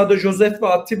orta sahada Josef ve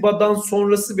Atiba'dan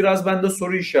sonrası biraz bende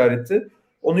soru işareti.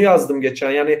 Onu yazdım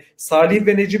geçen. Yani Salih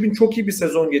ve Necip'in çok iyi bir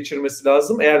sezon geçirmesi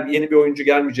lazım. Eğer yeni bir oyuncu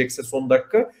gelmeyecekse son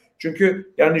dakika.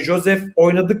 Çünkü yani Josef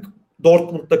oynadık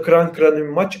Dortmund'da kıran kıran bir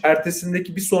maç.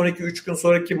 Ertesindeki bir sonraki 3 gün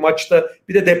sonraki maçta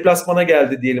bir de deplasmana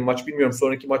geldi diyelim maç. Bilmiyorum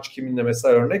sonraki maç kiminle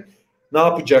mesela örnek. Ne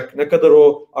yapacak? Ne kadar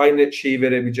o aynı şeyi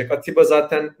verebilecek? Atiba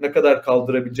zaten ne kadar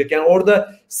kaldırabilecek? Yani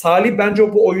orada Salih bence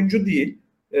o bu oyuncu değil.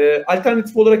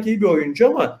 Alternatif olarak iyi bir oyuncu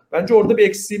ama bence orada bir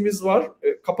eksiğimiz var.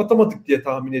 Kapatamadık diye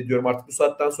tahmin ediyorum. Artık bu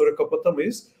saatten sonra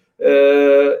kapatamayız.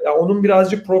 Yani onun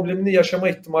birazcık problemini yaşama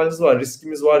ihtimalimiz var.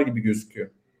 Riskimiz var gibi gözüküyor.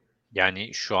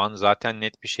 Yani şu an zaten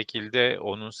net bir şekilde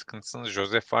onun sıkıntısını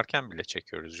Josef varken bile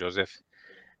çekiyoruz. Josef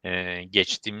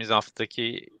geçtiğimiz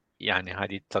haftaki yani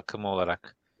hadi takım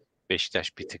olarak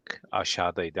Beşiktaş bir tık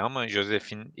aşağıdaydı ama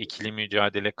Josef'in ikili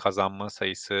mücadele kazanma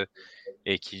sayısı,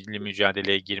 ikili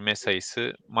mücadeleye girme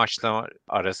sayısı maçlar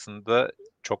arasında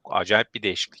çok acayip bir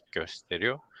değişiklik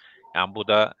gösteriyor. Yani bu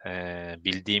da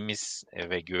bildiğimiz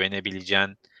ve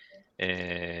güvenebileceğin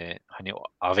hani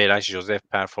averaj Josef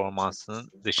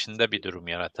performansının dışında bir durum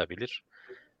yaratabilir.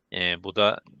 Bu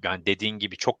da yani dediğin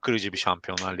gibi çok kırıcı bir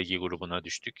Şampiyonlar Ligi grubuna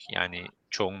düştük. Yani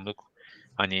çoğunluk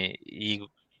hani iyi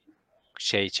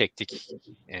şey çektik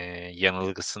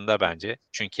yanılgısında bence.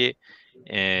 Çünkü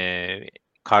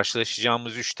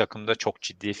karşılaşacağımız 3 takım da çok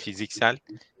ciddi fiziksel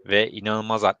ve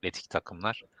inanılmaz atletik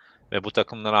takımlar. Ve bu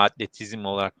takımlara atletizm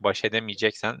olarak baş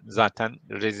edemeyeceksen zaten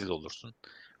rezil olursun.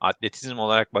 Atletizm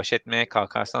olarak baş etmeye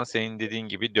kalkarsan senin dediğin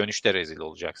gibi dönüşte rezil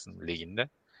olacaksın liginde.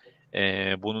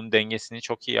 Bunun dengesini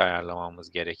çok iyi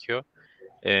ayarlamamız gerekiyor.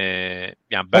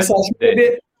 Yani ben Mesela şöyle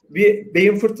de bir bir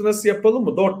beyin fırtınası yapalım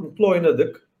mı? Dortmund'la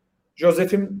oynadık.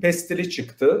 Josef'in pestili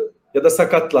çıktı ya da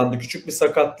sakatlandı. Küçük bir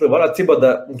sakatlığı var. Atiba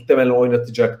da muhtemelen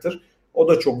oynatacaktır. O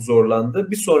da çok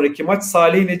zorlandı. Bir sonraki maç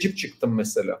Salih Necip çıktım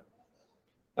mesela.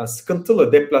 Yani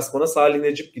sıkıntılı. Deplasmana Salih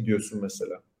Necip gidiyorsun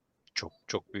mesela. Çok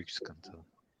çok büyük sıkıntı.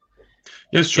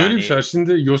 Ya şöyle bir şey var.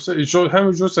 Şimdi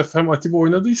hem Josef hem Atiba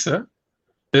oynadıysa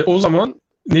o zaman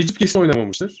Necip kesin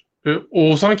oynamamıştır.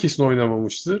 Oğuzhan kesin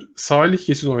oynamamıştır. Salih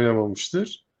kesin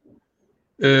oynamamıştır.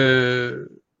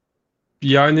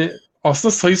 Yani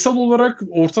aslında sayısal olarak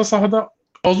orta sahada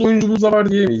az oyuncumuz da var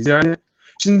diyemeyiz. Yani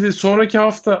şimdi sonraki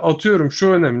hafta atıyorum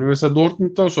şu önemli. Mesela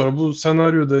Dortmund'dan sonra bu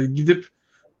senaryoda gidip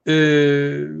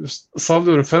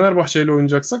sallıyorum Fenerbahçe ile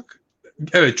oynayacaksak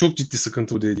evet çok ciddi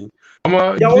sıkıntı bu dediğin.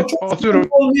 Ama Ya gidip atıyorum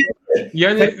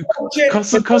yani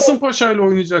Kasımpaşa ile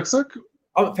oynayacaksak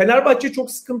ama Fenerbahçe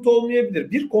çok sıkıntı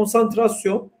olmayabilir. Bir,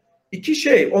 konsantrasyon.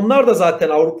 İki, onlar da zaten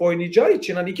Avrupa oynayacağı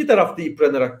için hani iki tarafta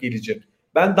yıpranarak gelecek.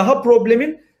 Ben daha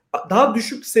problemin daha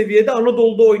düşük seviyede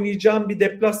Anadolu'da oynayacağım bir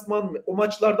deplasman, o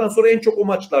maçlardan sonra en çok o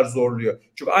maçlar zorluyor.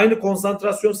 Çünkü aynı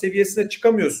konsantrasyon seviyesine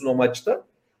çıkamıyorsun o maçta.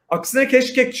 Aksine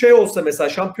keşke olsa, mesela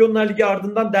Şampiyonlar Ligi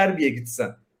ardından derbiye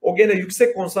gitsen. O gene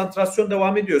yüksek konsantrasyon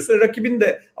devam ediyorsa rakibin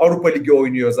de Avrupa Ligi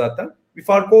oynuyor zaten. Bir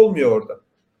fark olmuyor orada.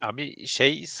 Abi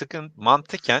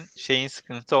mantıken şeyin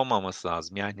sıkıntı olmaması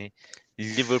lazım. Yani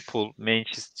Liverpool,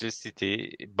 Manchester City,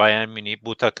 Bayern Münih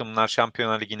bu takımlar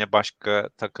Şampiyonlar Ligi'ne başka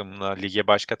takımla, lige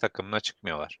başka takımla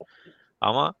çıkmıyorlar.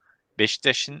 Ama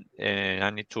Beşiktaş'ın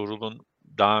hani Tuğrul'un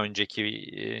daha önceki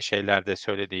şeylerde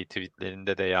söylediği,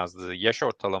 tweetlerinde de yazdığı yaş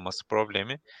ortalaması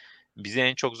problemi bizi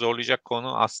en çok zorlayacak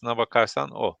konu aslına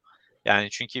bakarsan o. Yani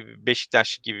çünkü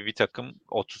Beşiktaş gibi bir takım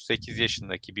 38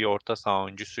 yaşındaki bir orta saha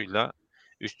oyuncusuyla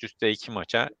üst üste 2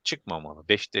 maça çıkmamalı.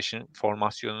 Beşiktaş'ın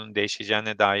formasyonunun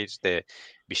değişeceğine dair de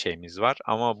bir şeyimiz var.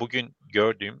 Ama bugün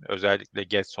gördüğüm, özellikle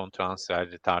Gedson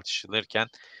transferi tartışılırken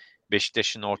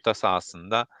Beşiktaş'ın orta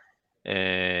sahasında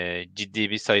ciddi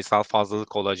bir sayısal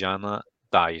fazlalık olacağına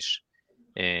dair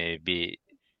bir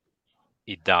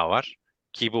iddia var.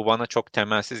 Ki bu bana çok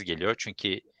temelsiz geliyor.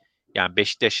 Çünkü yani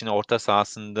Beşiktaş'ın orta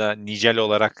sahasında nicel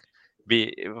olarak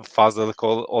bir fazlalık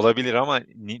olabilir ama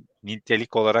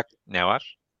nitelik olarak ne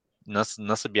var?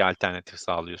 Nasıl bir alternatif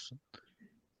sağlıyorsun?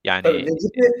 Yani Tabii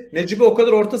Necip'i o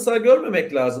kadar orta saha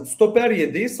görmemek lazım. Stoper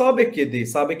yedeği, sağ bek yedeği.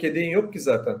 Sağ bek yedeğin yok ki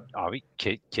zaten. abi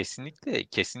kesinlikle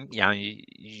yani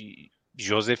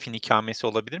Josef'in ikamesi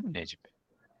olabilir mi Necip?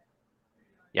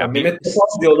 Ya Ya Mehmet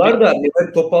Topal diyorlar da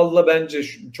Mehmet Topal'la bence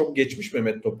çok geçmiş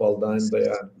Mehmet Topal'dan da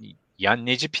yani. Yani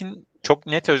Necip'in çok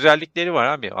net özellikleri var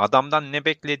abi. Adamdan ne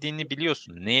beklediğini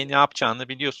biliyorsun. Ne yapacağını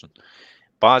biliyorsun.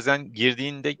 Bazen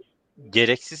girdiğinde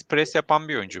gereksiz pres yapan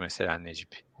bir oyuncu mesela Necip.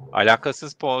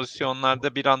 Alakasız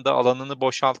pozisyonlarda bir anda alanını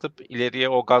boşaltıp ileriye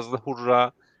o gazlı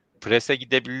hurra prese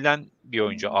gidebilen bir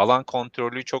oyuncu. Alan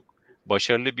kontrolü çok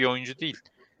başarılı bir oyuncu değil.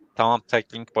 Tamam,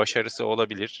 tackling başarısı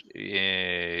olabilir.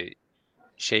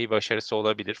 Başarısı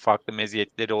olabilir. Farklı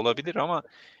meziyetleri olabilir ama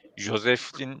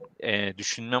Josef'in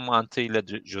düşünme mantığıyla,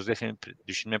 Josef'in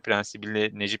düşünme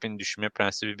prensibiyle Necip'in düşünme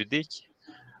prensibi bir değil ki.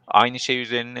 Aynı şey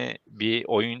üzerine bir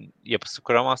oyun yapısı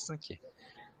kuramazsın ki.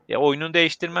 Ya oyunu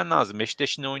değiştirmen lazım.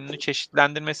 Beşiktaş'ın oyununu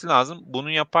çeşitlendirmesi lazım.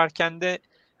 Bunu yaparken de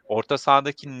orta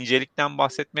sahadaki nicelikten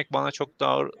bahsetmek bana çok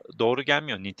doğru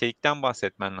gelmiyor. Nitelikten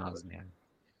bahsetmen lazım yani.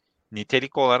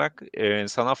 Nitelik olarak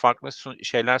sana farklı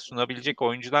şeyler sunabilecek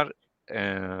oyuncular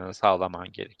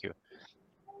sağlaman gerekiyor.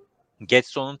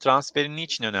 Getson'un transferi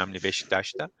niçin önemli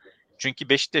Beşiktaş'ta? Çünkü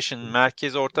Beşiktaş'ın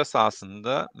merkez orta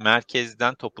sahasında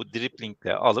merkezden topu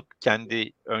driblingle alıp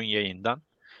kendi ön yayından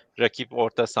rakip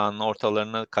orta sahanın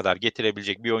ortalarına kadar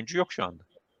getirebilecek bir oyuncu yok şu anda.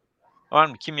 Var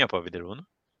mı? Kim yapabilir bunu?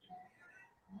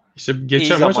 İşte İyi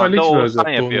geçen maç zamanda Alex biraz Oğuzhan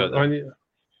yaptı onu. yapıyordu. Hani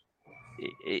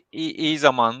İyi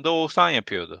zamanda Oğuzhan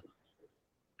yapıyordu.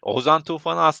 Ozan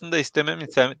Tufan'ı aslında istememin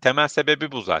temel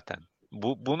sebebi bu zaten.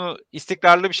 Bunu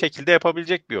istikrarlı bir şekilde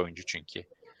yapabilecek bir oyuncu çünkü.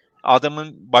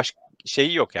 Adamın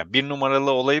şeyi yok yani. Bir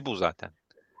numaralı olayı bu zaten.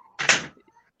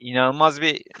 İnanılmaz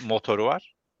bir motoru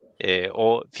var.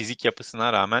 O fizik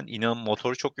yapısına rağmen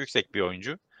motoru çok yüksek bir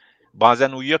oyuncu.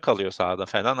 Bazen uyuyakalıyor sahada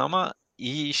falan ama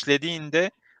iyi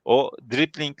işlediğinde o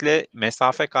driblingle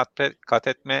mesafe kat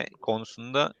etme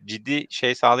konusunda ciddi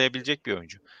şey sağlayabilecek bir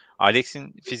oyuncu.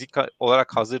 Alex'in fizik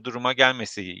olarak hazır duruma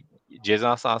gelmesi,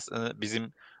 ceza sahasını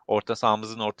bizim orta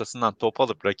sahamızın ortasından top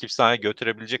alıp rakip sahaya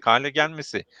götürebilecek hale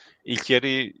gelmesi ilk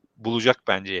yarıyı bulacak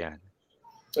bence yani.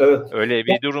 Evet. Öyle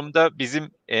bir durumda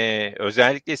bizim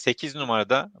özellikle 8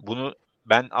 numarada bunu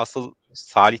ben asıl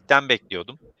Salih'ten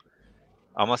bekliyordum.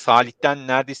 Ama Salih'ten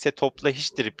neredeyse topla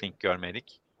hiç dribling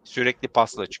görmedik. Sürekli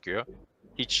pasla çıkıyor.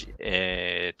 hiç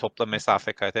topla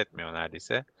mesafe kat etmiyor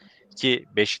neredeyse. Ki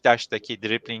Beşiktaş'taki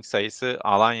dribbling sayısı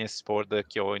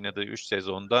Alanyaspor'daki oynadığı 3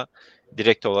 sezonda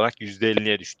direkt olarak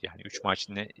 %50'ye düştü. Yani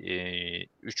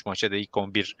 3 maça da ilk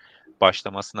 11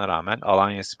 başlamasına rağmen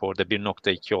Alanyaspor'da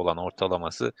 1.2 olan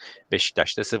ortalaması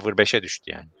Beşiktaş'ta 0.5'e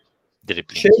düştü yani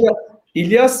dribbling.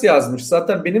 İlyas yazmış.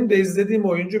 Zaten benim de izlediğim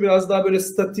oyuncu biraz daha böyle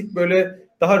statik, böyle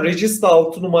daha regista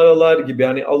 6 numaralar gibi.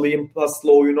 Yani alayım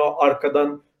pasla oyunu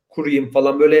arkadan kurayım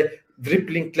falan, böyle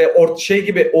driblingle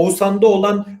gibi Oğuzhan'da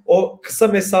olan o kısa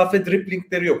mesafe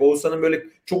driblingleri yok. Oğuzhan'ın böyle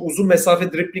çok uzun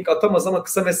mesafe dribling atamaz ama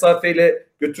kısa mesafeyle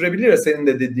götürebilir ya, senin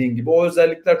de dediğin gibi. O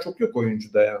özellikler çok yok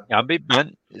oyuncuda ya. Ya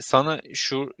ben sana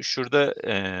şurada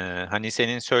hani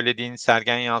senin söylediğin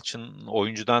Sergen Yalçın'ın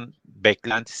oyuncudan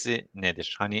beklentisi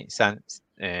nedir? Hani sen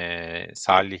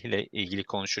Salih ile ilgili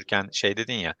konuşurken şey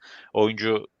dedin ya,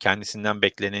 oyuncu kendisinden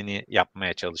bekleneni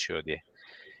yapmaya çalışıyor diye.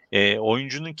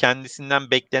 Oyuncunun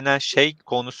kendisinden beklenen şey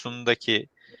konusundaki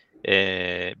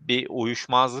bir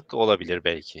uyuşmazlık olabilir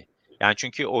belki. Yani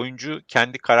çünkü oyuncu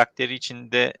kendi karakteri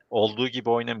içinde olduğu gibi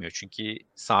oynamıyor. Çünkü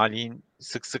Salih'in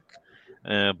sık sık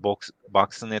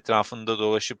box'ın etrafında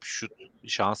dolaşıp şut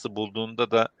şansı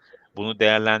bulduğunda da bunu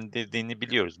değerlendirdiğini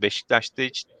biliyoruz. Beşiktaş'ta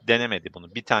hiç denemedi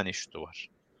bunu. Bir tane şutu var.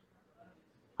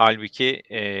 Halbuki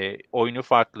oyunu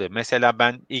farklı. Mesela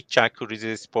ben ilk Çaykur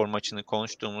Rizespor maçını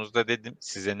konuştuğumuzda dedim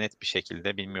size net bir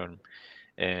şekilde, bilmiyorum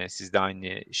siz de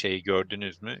aynı şeyi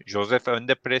gördünüz mü? Josef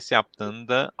önde pres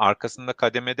yaptığında arkasında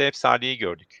kademede hep Salih'i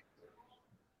gördük.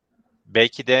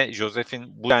 Belki de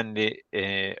Josef'in bu denli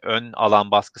ön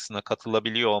alan baskısına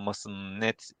katılabiliyor olmasının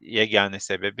net yegane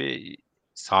sebebi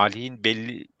Salih'in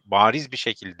bariz bir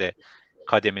şekilde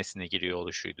kademesine giriyor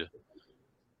oluşuydu.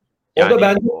 O da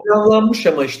bence planlanmış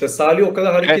ama işte Salih o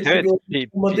kadar hareketli evet, bir oyuncu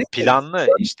olmadığı için. planlı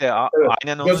işte Evet.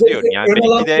 aynen onu diyorum. Yani ön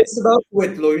alan belki de daha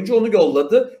kuvvetli oyuncu, onu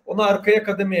yolladı. Onu arkaya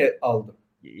kademeye aldı.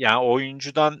 Yani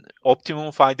oyuncudan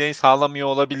optimum faydayı sağlamıyor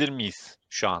olabilir miyiz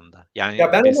şu anda? Yani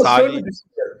ya ben ama Salih... şöyle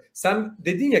düşünüyorum. Sen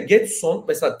dedin ya Getson,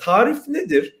 mesela tarif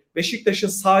nedir? Beşiktaş'ın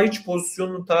sağ iç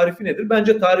pozisyonunun tarifi nedir?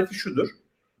 Bence tarifi şudur.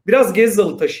 Biraz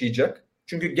Gezzal'ı taşıyacak.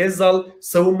 Çünkü Gezzal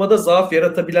savunmada zaaf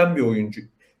yaratabilen bir oyuncu.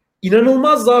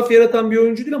 İnanılmaz zaaf yaratan bir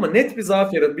oyuncu değil ama net bir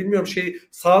zaaf yarat. Bilmiyorum,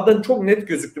 sağdan çok net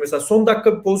gözüktü. Mesela son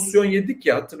dakika bir pozisyon yedik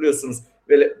ya, hatırlıyorsunuz.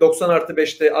 Böyle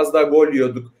 90+5'te az daha gol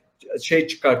yiyorduk.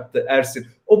 Çıkarttı Ersin.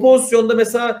 O pozisyonda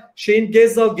mesela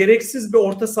Gezzal gereksiz bir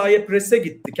orta sahaya prese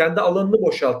gitti. Kendi alanını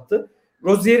boşalttı.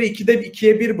 Rozier'i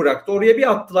 2'ye 1 bıraktı. Oraya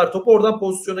bir attılar topu, oradan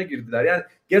pozisyona girdiler. Yani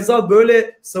Gezzal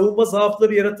böyle savunma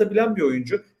zaafları yaratabilen bir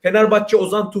oyuncu. Fenerbahçe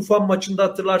Ozan Tufan maçında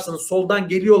hatırlarsanız soldan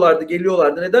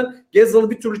geliyorlardı. Neden? Gezzal'ı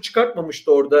bir türlü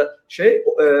çıkartmamıştı orada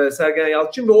Sergen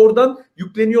Yalçın ve oradan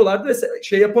yükleniyorlardı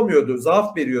ve yapamıyordu.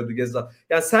 Zaaf veriyordu Gezzal.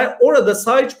 Yani orada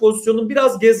sağ iç pozisyonun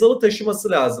biraz Gezzal'ı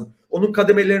taşıması lazım. Onun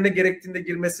kademelerine gerektiğinde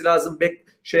girmesi lazım.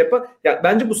 Yani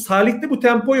bence bu Salih'te bu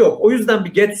tempo yok. O yüzden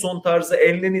bir Getson tarzı,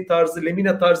 Elneny tarzı,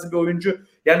 Lemina tarzı bir oyuncu.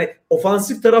 Yani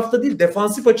ofansif tarafta değil,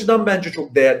 defansif açıdan bence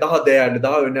çok daha değerli,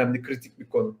 daha önemli, kritik bir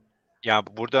konu. Ya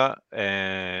burada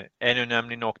en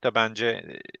önemli nokta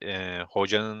bence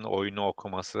hocanın oyunu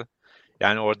okuması.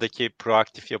 Yani oradaki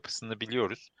proaktif yapısını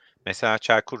biliyoruz. Mesela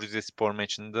Çaykur Rizespor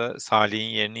maçında Salih'in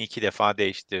yerini 2 defa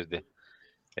değiştirdi.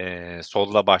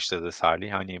 Solla başladı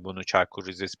Salih. Hani bunu Çaykur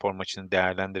Rizespor maçını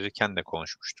değerlendirirken de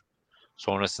konuşmuştuk.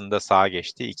 Sonrasında sağa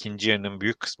geçti. İkinci yarının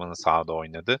büyük kısmını sahada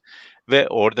oynadı. Ve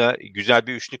orada güzel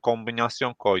bir üçlü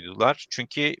kombinasyon koydular.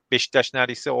 Çünkü Beşiktaş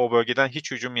neredeyse o bölgeden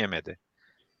hiç hücum yemedi.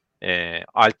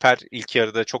 Alper ilk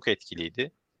yarıda çok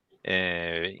etkiliydi.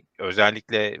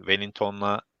 Özellikle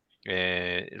Wellington'la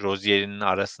Rozier'in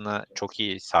arasına çok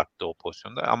iyi sarktı o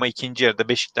pozisyonda. Ama ikinci yarıda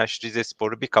Beşiktaş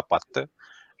Rizespor'u bir kapattı.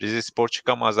 Rizespor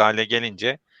çıkamaz hale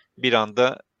gelince bir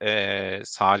anda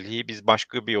Salih'i biz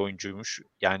başka bir oyuncuymuş.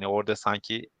 Yani orada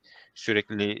sanki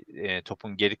sürekli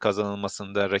topun geri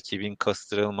kazanılmasında, rakibin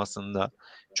kastırılmasında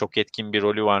çok etkin bir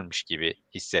rolü varmış gibi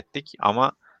hissettik.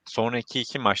 Ama sonraki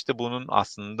 2 maçta bunun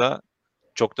aslında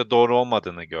çok da doğru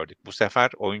olmadığını gördük. Bu sefer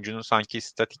oyuncunun sanki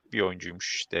statik bir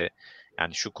oyuncuymuş işte.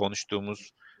 Yani şu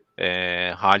konuştuğumuz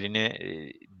haline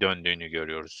döndüğünü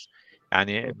görüyoruz.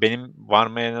 Yani benim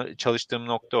varmaya çalıştığım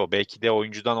nokta o. Belki de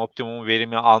oyuncudan optimum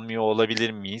verimi almıyor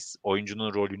olabilir miyiz?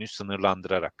 Oyuncunun rolünü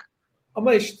sınırlandırarak.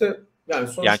 Ama işte yani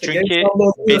sonuçta Yani çünkü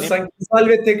Gezzal'la oynuyorsan, Gezzal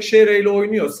ve Tekşehir'e ile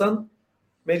oynuyorsan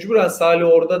mecburen Salih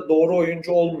orada doğru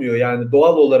oyuncu olmuyor. Yani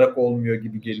doğal olarak olmuyor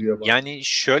gibi geliyor bana. Yani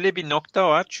şöyle bir nokta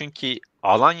var. Çünkü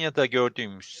Alanya'da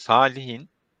gördüğümüz Salih'in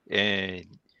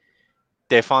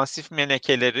defansif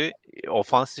melekeleri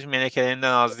ofansif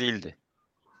melekelerinden az değildi.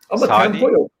 Ama tempo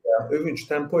yok ya. Övünç,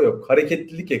 tempo yok.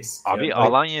 Hareketlilik eksik Abi yani.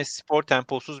 Alanyaspor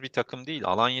temposuz bir takım değil.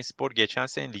 Alanyaspor geçen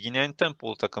sene ligin en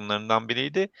tempolu takımlarından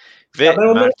biriydi Ya ve ben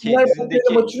onların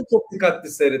merkezindeki maçını çok dikkatli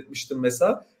seyretmiştim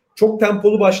mesela. Çok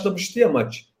tempolu başlamıştı ya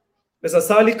maç. Mesela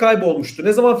Salih kaybolmuştu.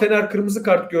 Ne zaman Fener kırmızı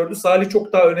kart gördü, Salih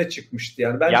çok daha öne çıkmıştı.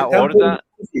 Yani bence ya orada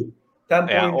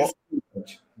tempo ya oyuncusu o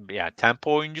değil. yani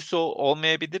tempo oyuncusu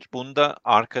olmayabilir. Bunda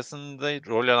arkasında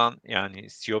rol alan yani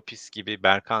Siopis gibi,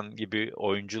 Berkan gibi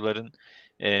oyuncuların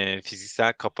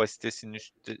fiziksel kapasitesinin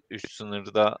üst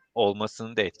sınırda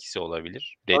olmasının da etkisi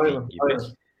olabilir dediğin Aynen, gibi. aynen.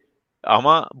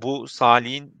 Ama bu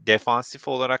Salih'in defansif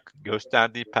olarak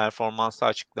gösterdiği performansı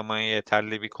açıklamaya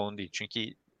yeterli bir konu değil. Çünkü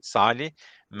Salih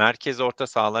merkez orta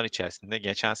sahalar içerisinde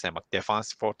geçen sene bak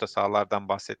defansif orta sahalardan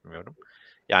bahsetmiyorum.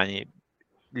 Yani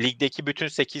ligdeki bütün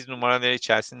 8 numaralar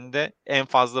içerisinde en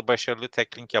fazla başarılı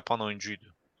tackling yapan oyuncuydu.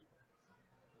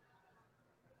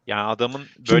 Yani adamın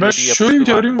Şimdi ben böyle bir şöyle bir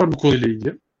yapısı var. teorim var bu konuyla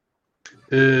ilgili.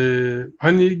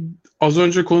 Hani az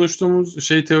önce konuştuğumuz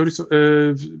şey teorisi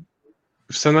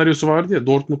senaryosu vardı ya,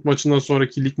 Dortmund maçından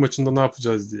sonraki lig maçında ne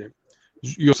yapacağız diye.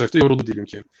 Yosef de yoruldu diyelim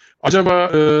ki. Acaba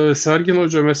Sergen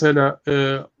Hoca mesela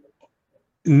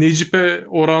Necip'e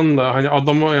oranla hani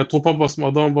adama ya topa basma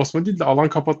adama basma değil de alan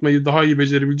kapatmayı daha iyi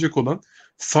becerebilecek olan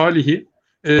Salih'i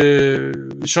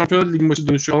Şampiyonlar Ligi maçı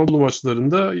dönüşü Anadolu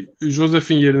maçlarında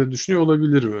Josef'in yerine düşünüyor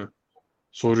olabilir mi?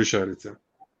 Soru işareti.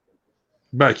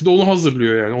 Belki de onu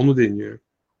hazırlıyor yani onu deniyor.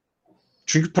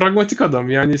 Çünkü pragmatik adam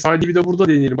yani Salih'i bir de burada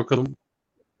deneyelim bakalım.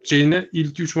 Şeyine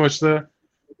ilk 3 maçta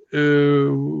e,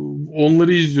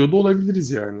 onları izliyordu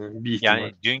olabiliriz yani bir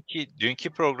ihtimal. Yani dünkü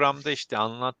programda işte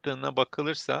anlattığına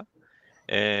bakılırsa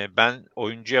ben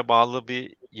oyuncuya bağlı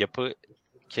bir yapı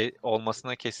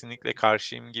olmasına kesinlikle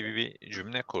karşıyım gibi bir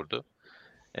cümle kurdu.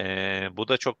 Bu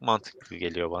da çok mantıklı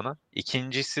geliyor bana.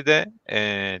 İkincisi de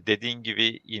dediğin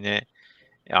gibi yine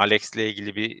Alex'le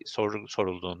ilgili bir soru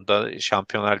sorulduğunda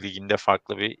Şampiyonlar Ligi'nde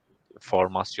farklı bir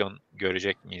formasyon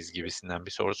görecek miyiz gibisinden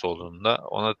bir soru sorulduğunda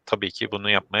ona tabii ki bunu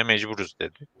yapmaya mecburuz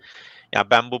dedi. Ya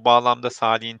ben bu bağlamda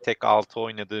Salih'in tek 6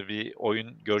 oynadığı bir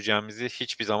oyun göreceğimizi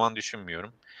hiçbir zaman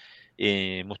düşünmüyorum.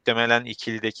 Muhtemelen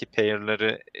ikilideki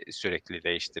pair'ları sürekli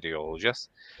değiştiriyor olacağız.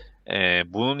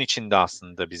 Bunun için de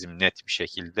aslında bizim net bir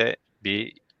şekilde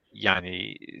bir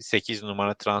yani 8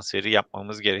 numara transferi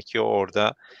yapmamız gerekiyor.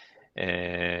 Orada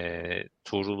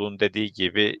Tuğrul'un dediği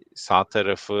gibi sağ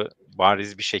tarafı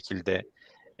bariz bir şekilde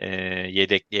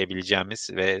yedekleyebileceğimiz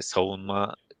ve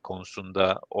savunma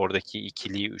konusunda oradaki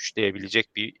ikiliyi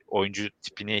üçleyebilecek bir oyuncu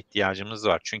tipine ihtiyacımız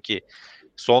var. Çünkü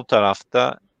sol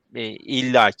tarafta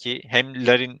illaki hem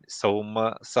Larin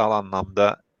savunmasal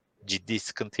anlamda ciddi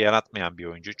sıkıntı yaratmayan bir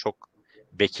oyuncu. Çok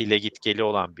bekiyle gitgeli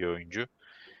olan bir oyuncu.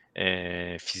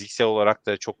 Fiziksel olarak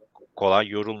da çok kolay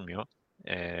yorulmuyor.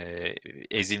 E,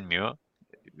 ezilmiyor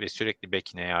ve sürekli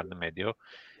bekine yardım ediyor.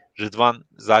 Rıdvan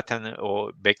zaten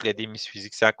o beklediğimiz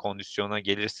fiziksel kondisyona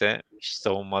gelirse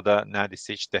savunmada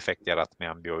neredeyse hiç defekt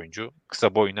yaratmayan bir oyuncu.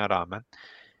 Kısa boyuna rağmen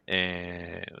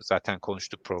zaten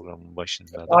konuştuk programın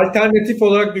başında da. Alternatif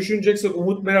olarak düşüneceksek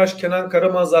Umut Meraş, Kenan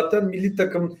Karaman zaten milli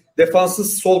takım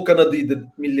defansız sol kanadıydı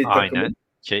milli Aynen. takımın.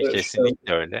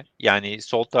 Kesinlikle öyle. Yani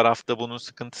sol tarafta bunun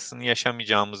sıkıntısını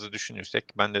yaşamayacağımızı düşünürsek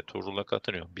ben de Tuğrul'a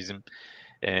katılıyorum. Bizim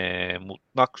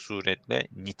mutlak suretle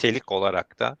nitelik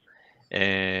olarak da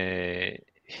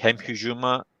hem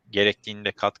hücuma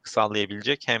gerektiğinde katkı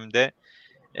sağlayabilecek hem de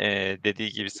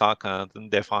dediği gibi sağ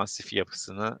kanadın defansif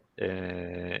yapısını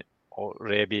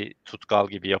oraya bir tutkal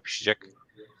gibi yapışacak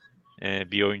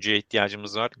bir oyuncuya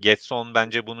ihtiyacımız var. Getson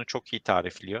bence bunu çok iyi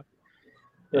tarifliyor.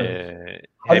 Evet.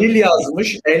 Hem Halil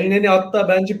yazmış. Elneni hatta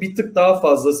bence bir tık daha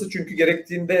fazlası. Çünkü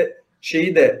gerektiğinde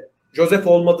şeyi de Joseph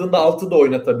olmadığında altı da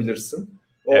oynatabilirsin.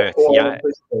 evet O yani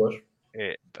avantajı da var.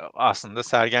 aslında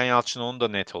Sergen Yalçın onu da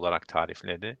net olarak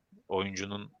tarifledi.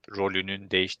 Oyuncunun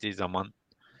rolünün değiştiği zaman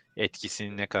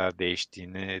etkisinin ne kadar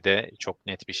değiştiğini de çok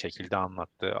net bir şekilde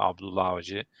anlattı. Abdullah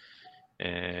Avcı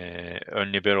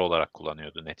ön libero olarak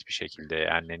kullanıyordu net bir şekilde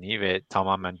Elneni'yi ve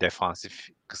tamamen defansif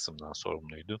kısımdan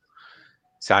sorumluydu.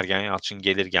 Sergen Yalçın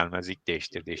gelir gelmez ilk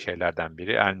değiştirdiği şeylerden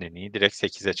biri Elneni'yi direkt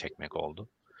 8'e çekmek oldu.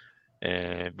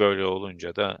 Böyle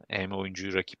olunca da hem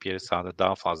oyuncuyu rakip yarı sahada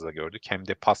daha fazla gördük hem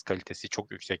de pas kalitesi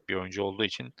çok yüksek bir oyuncu olduğu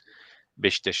için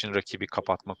Beşiktaş'ın rakibi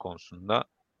kapatma konusunda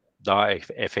daha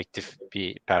efektif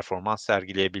bir performans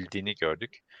sergileyebildiğini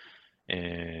gördük.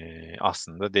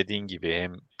 Aslında dediğin gibi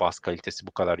hem bas kalitesi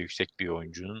bu kadar yüksek bir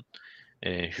oyuncunun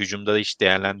hücumda da hiç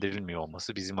değerlendirilmiyor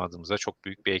olması bizim adımıza çok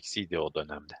büyük bir eksiydi o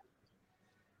dönemde.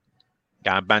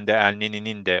 Yani ben de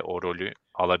Elneni'nin de o rolü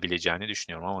alabileceğini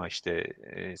düşünüyorum ama işte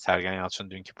Sergen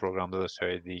Yalçın dünkü programda da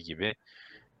söylediği gibi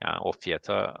yani o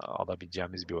fiyata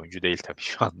alabileceğimiz bir oyuncu değil tabii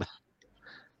şu anda.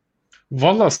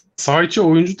 Valla sağ içi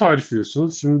oyuncu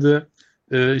tarifliyorsunuz. Şimdi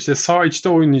işte sağ içte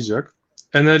oynayacak.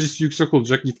 Enerjisi yüksek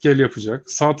olacak. Git gel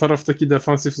yapacak. Sağ taraftaki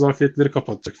defansif zafiyetleri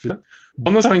kapatacak filan.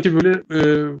 Bana sanki böyle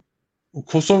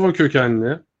Kosova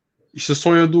kökenli, işte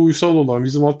soyadı uysal olan,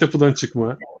 bizim altyapıdan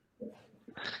çıkma.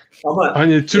 Ama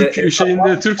Hani Türk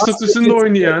şeyinde, Türk statüsünde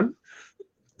oynayan,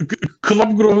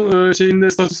 Club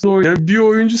şeyinde statüsünde oynayan bir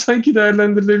oyuncu sanki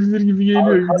değerlendirilebilir gibi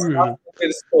geliyor, bilmiyorum.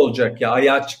 olacak ya,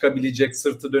 ayağa çıkabilecek,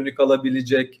 sırtı dönük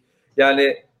alabilecek.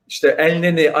 Yani işte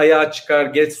Elneny ayağa çıkar,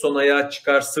 Getson ayağa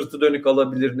çıkar, sırtı dönük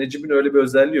alabilir. Necip'in öyle bir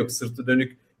özelliği yok. Sırtı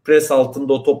dönük, pres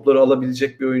altında o topları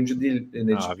alabilecek bir oyuncu değil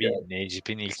Necip. Abi Yani.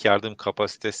 Necip'in ilk yardım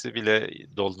kapasitesi bile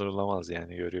doldurulamaz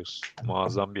yani, görüyorsun.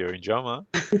 Muazzam bir oyuncu ama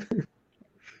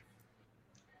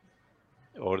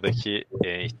oradaki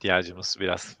ihtiyacımız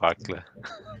biraz farklı.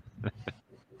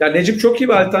 Ya Necip çok iyi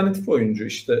bir alternatif oyuncu.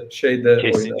 İşte şeyde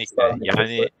Kesinlikle. oynar.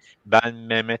 Yani ben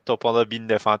Mehmet Topal'a 1000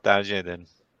 defa tercih ederim.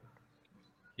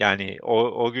 Yani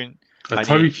o gün hani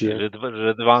Tabii ki.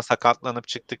 Rıdvan sakatlanıp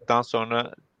çıktıktan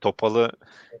sonra Topal'ı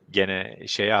gene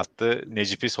şeye attı.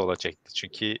 Necip'i sola çekti.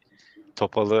 Çünkü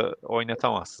Topal'ı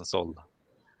oynatamazsın solda.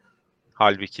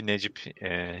 Halbuki Necip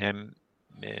hem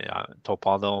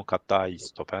Topal'dan 10 kat daha iyi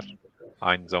stoper.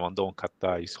 Aynı zamanda 10 kat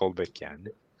daha iyi sol bek yani.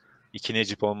 İki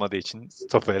Necip olmadığı için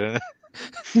stoperine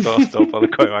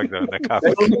Topal'ı koymak zorunda Ben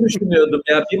kaldık. onu düşünüyordum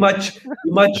ya. Bir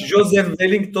maç Joseph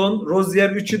Wellington, Rozier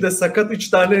üçü de sakat, 3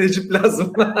 tane Necip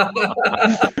lazım.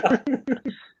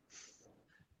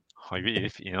 Hayır,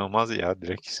 herif inanılmaz ya.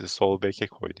 Direkt sol beke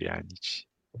koydu yani, hiç.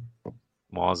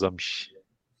 Muazzam iş.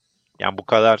 Yani bu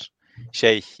kadar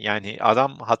yani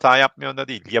adam hata yapmıyor da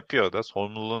değil. Yapıyor da,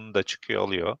 sorumluluğunu da çıkıyor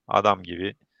alıyor. Adam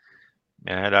gibi.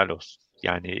 Yani helal olsun.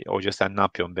 Yani hoca sen ne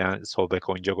yapıyorsun? Ben sol bek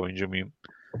oynayacak oyuncu muyum?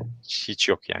 Hiç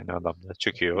yok yani, adam da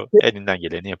çıkıyor. Elinden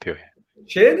geleni yapıyor yani.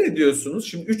 Şeye ne diyorsunuz?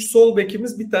 Şimdi 3 sol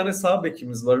bekimiz, bir tane sağ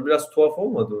bekimiz var. Biraz tuhaf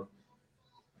olmadı mı?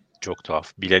 Çok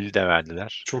tuhaf. Bilal'i de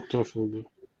verdiler. Çok tuhaf oldu.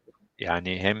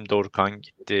 Yani hem Dorukhan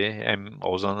gitti hem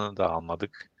Ozan'ı da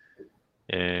almadık.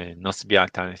 Nasıl bir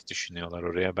alternatif düşünüyorlar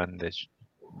oraya, ben de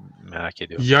merak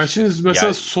ediyorum. Ya şimdi mesela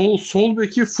Yani, sol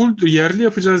beki full yerli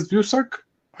yapacağız diyorsak,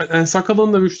 En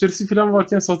Sakal'ın da müşterisi falan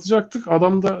varken satacaktık.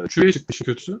 Adam da şuraya çıktı, işin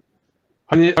kötüsü.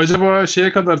 Hani acaba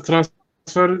şeye kadar,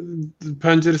 transfer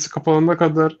penceresi kapanana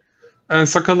kadar En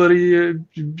Sakal'ı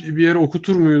bir yere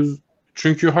okutur muyuz?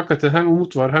 Çünkü hakikaten hem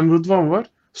Umut var hem Rıdvan var.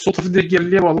 Sol tarafı direkt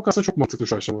yerliye bağlamak aslında çok mantıklı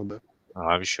şu aşamada.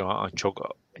 abi şu an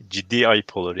çok ciddi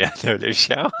ayıp olur yani öyle bir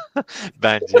şey ama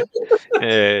bence.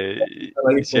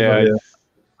 Ayıp olur ya.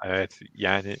 Evet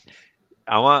yani,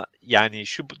 ama yani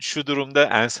şu durumda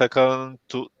En Sakal'ın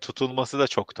tutulması da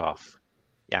çok tuhaf.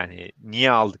 Yani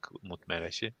niye aldık Umut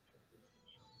Meraş'ı?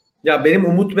 Ya benim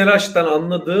Umut Meraş'tan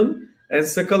anladığım En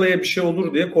Sakala'ya bir şey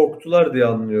olur diye korktular diye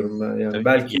anlıyorum ben. Yani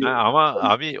belki Ya ama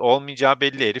abi olmayacağı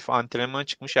belli, herif antrenmana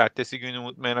çıkmış, ertesi gün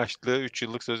Umut Meraş'la 3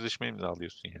 yıllık sözleşme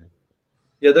imzalıyorsun yani.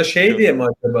 ya da şey diye mi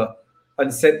acaba?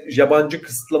 Hani sen yabancı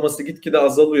kısıtlaması gitgide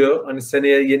azalıyor. Hani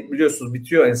seneye biliyorsunuz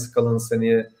bitiyor En Sakala'nın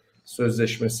seneye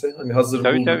sözleşmesi. Hani hazır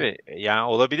Tabii buldu. tabii. Yani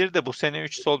olabilir de bu sene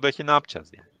 3 sol beki ne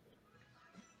yapacağız yani?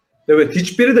 Evet,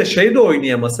 hiçbiri de şey de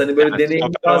oynayamaz. Hani böyle Yani deneyimli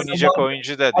stoper bazı oynayacak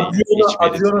oyuncu da değil.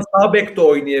 Adriana sağ bek de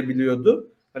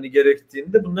oynayabiliyordu. Hani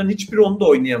gerektiğinde bunların hiçbiri onu da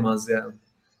oynayamaz yani.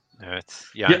 Evet.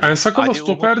 Ya En Sakal'a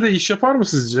stoper de iş yapar mı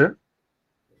sizce?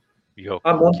 Yok.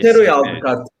 Montero'yu aldık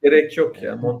artık. Gerek yok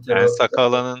ya. Montero. En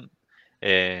Sakala'nın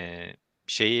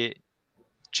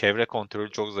çevre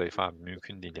kontrolü çok zayıf abi.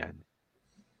 Mümkün değil yani.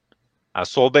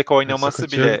 Sol bek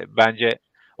oynaması bile bence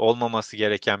olmaması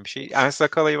gereken bir şey. En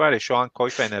Sakala'yı var ya, şu an koy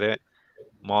Fener'e,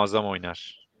 muazzam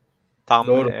oynar. Tam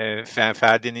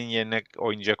Ferdi'nin yerine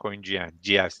oynayacak oyuncu yani.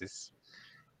 Ciğersiz.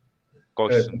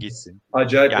 Koşsun gitsin.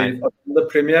 Acayip yani, herif. Aslında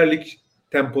Premier Lig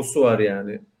temposu var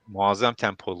yani. Muazzam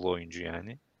tempolu oyuncu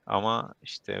yani. Ama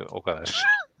işte o kadar.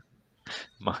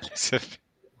 Maalesef.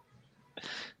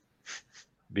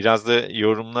 Biraz da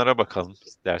yorumlara bakalım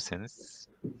isterseniz.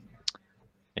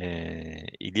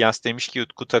 İlyas demiş ki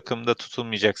Utku takımda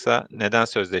tutulmayacaksa neden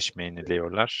sözleşme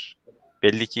yeniliyorlar?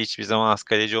 Belli ki hiçbir zaman az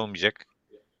kaleci olmayacak.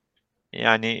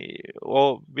 Yani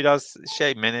o biraz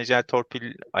menajer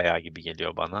torpil ayağı gibi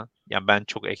geliyor bana. Yani ben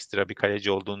çok ekstra bir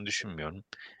kaleci olduğunu düşünmüyorum.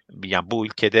 Yani bu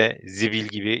ülkede Zibil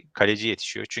gibi kaleci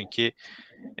yetişiyor. Çünkü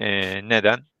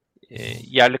neden?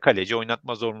 Yerli kaleci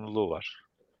oynatma zorunluluğu var.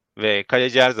 Ve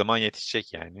kaleci her zaman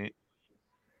yetişecek yani.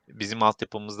 Bizim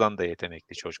altyapımızdan da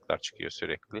yetenekli çocuklar çıkıyor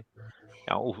sürekli.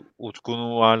 Yani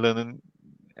Utku'nun varlığının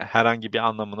herhangi bir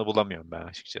anlamını bulamıyorum ben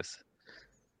açıkçası.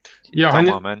 Ya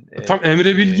Tamamen hani tam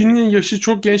Emre Bilgin'in yaşı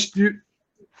çok genç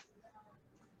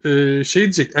Şey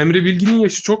diyecek, Emre Bilgin'in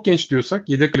yaşı çok genç diyorsak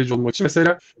yedek kaleci olmak için.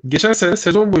 Mesela geçen sene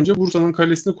sezon boyunca Bursa'nın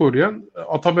kalesini koruyan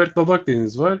Ataberk Dadak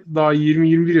Deniz var. Daha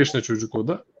 20-21 yaşında çocuk o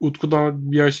da.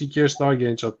 Utku'dan bir yaş 2 yaş daha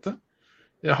genç hatta.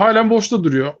 Halen boşta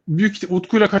duruyor.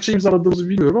 Utku'yla kaça imzaladığımızı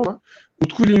bilmiyorum ama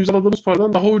Utku'yla imzaladığımız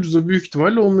paradan daha ucuza büyük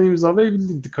ihtimalle onunla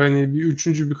imzalayabildik. Hani bir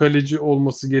üçüncü bir kaleci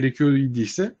olması gerekiyor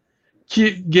idiyse.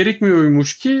 Ki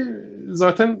gerekmiyormuş ki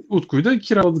zaten Utku'yu da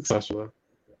kiraladık sağ sola.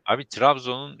 Abi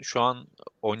Trabzon'un şu an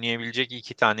oynayabilecek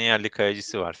 2 tane yerli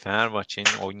kalecisi var.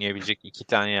 Fenerbahçe'nin oynayabilecek 2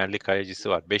 tane yerli kalecisi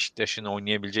var. Beşiktaş'ın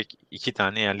oynayabilecek 2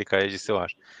 tane yerli kalecisi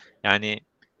var. Yani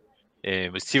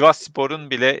Sivasspor'un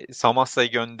bile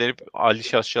Samassa'yı gönderip Ali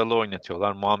Şaşalı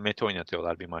oynatıyorlar. Muhammed'i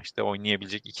oynatıyorlar bir maçta.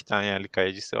 Oynayabilecek 2 tane yerli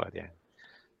kalecisi var yani.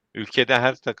 Ülkede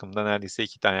her takımda neredeyse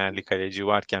 2 tane yerli kaleci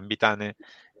varken bir tane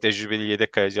tecrübeli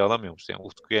yedek kaleci alamıyor musun? Yani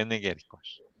Utku'ya ne gerek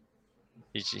var?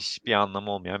 Hiçbir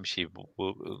anlamı olmayan bir şey.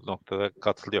 Bu noktada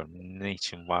katılıyorum. Ne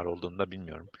için var olduğunu da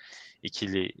bilmiyorum.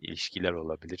 İkili ilişkiler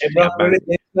olabilir. Emrah Yani ben böyle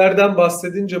gençlerden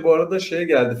bahsedince bu arada şey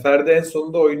geldi. Ferdi en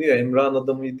sonunda oynuyor. Emrah'ın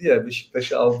adamıydı ya.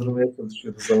 Beşiktaş'ı aldırmaya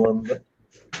çalışıyordu zamanında.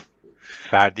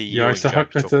 Ferdi iyi Ya işte oyuncu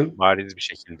abi. Çok hakikaten bariz bir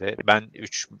şekilde. Ben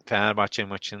 3 Fenerbahçe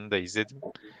maçını da izledim.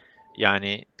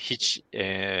 Yani hiç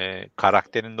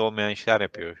karakterinde olmayan işler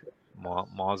yapıyor.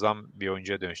 Muazzam bir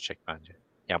oyuncuya dönüşecek bence.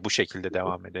 Ya bu şekilde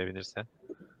devam edebilirse.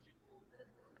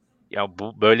 Ya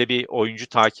bu böyle bir oyuncu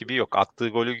takibi yok. Attığı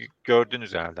golü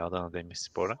gördünüz herhalde Adana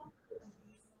Demirspor'a.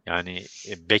 Yani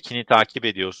bekini takip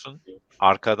ediyorsun.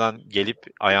 Arkadan gelip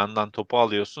ayağından topu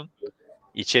alıyorsun.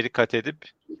 İçeri kat edip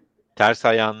ters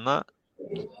ayağınla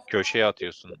köşeye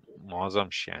atıyorsun. Muazzam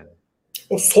iş yani.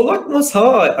 O solak mı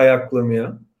sağ ayaklı mı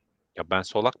ya? Ya ben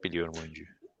solak biliyorum oyuncuyu.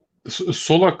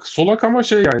 solak ama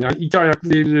şey yani iki ayaklı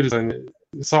diyebiliriz hani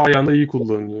sağ ayağını iyi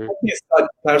kullanıyor.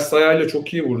 Ters ayağıyla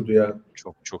çok iyi vurdu ya.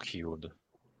 Çok çok iyi vurdu.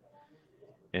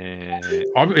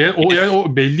 Abi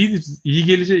o belliydi iyi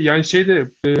geleceği yani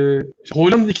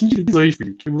Hollanda ikinci ligi zayıf bir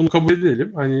lig. Bunu kabul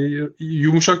edelim. Hani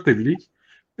yumuşak da bir lig.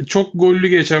 Çok gollü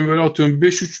geçen böyle atıyorum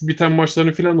 5-3 biten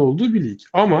maçların falan olduğu bir lig.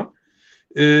 Ama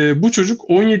bu çocuk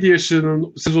 17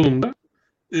 yaşının sezonunda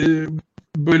e,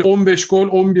 böyle 15 gol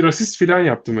 11 asist falan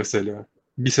yaptı mesela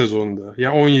bir sezonda.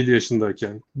 Yani 17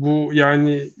 yaşındayken. Bu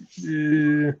yani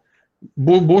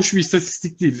bu boş bir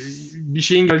istatistik değil. Bir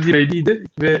şeyin geldiği belliydi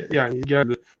ve yani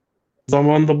geldi.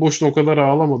 Zamanında boşuna o kadar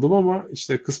ağlamadım ama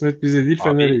işte kısmet bize değil Abi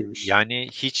Fener'eymiş. yani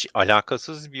hiç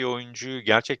alakasız bir oyuncuyu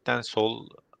gerçekten sol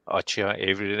açığa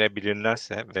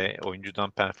evrilebilirlerse ve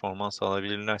oyuncudan performans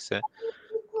alabilirlerse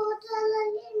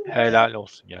helal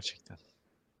olsun gerçekten.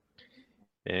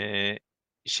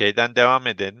 Şeyden devam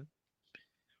edelim.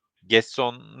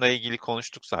 Gesson'la ilgili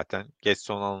konuştuk zaten.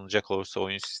 Gesson alınacak olursa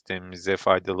oyun sistemimize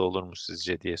faydalı olur mu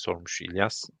sizce diye sormuş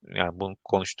İlyas. Yani bunu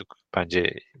konuştuk.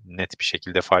 Bence net bir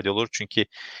şekilde faydalı olur. Çünkü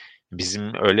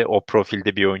bizim öyle o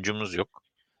profilde bir oyuncumuz yok.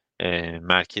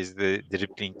 Merkezde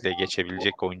driblingle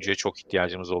geçebilecek oyuncuya çok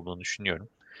ihtiyacımız olduğunu düşünüyorum.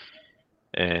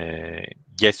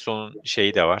 Gesson'un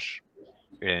şeyi de var.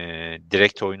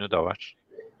 Direkt oyunu da var.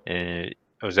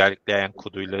 Özellikle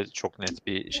Enkudu'yla çok net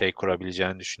bir şey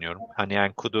kurabileceğini düşünüyorum. Hani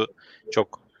Enkudu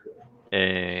çok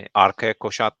arkaya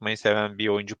koşu atmayı seven bir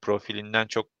oyuncu profilinden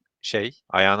çok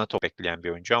ayağına top bekleyen bir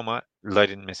oyuncu ama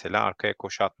Larin mesela arkaya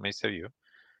koşu atmayı seviyor.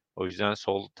 O yüzden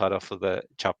sol tarafı da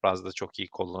çaprazda çok iyi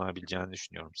kullanabileceğini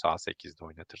düşünüyorum sağ 8'de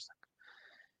oynatırsak.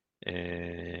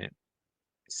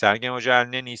 Sergen Hoca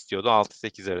Elneni istiyordu.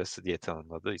 6-8 arası diye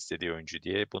tanımladı. İstediği oyuncu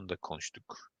diye. Bunu da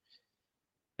konuştuk.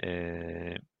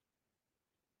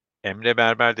 Emre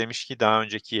Berber demiş ki daha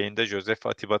önceki yayında Josef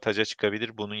Atiba taca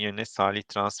çıkabilir. Bunun yerine Salih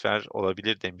transfer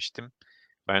olabilir demiştim.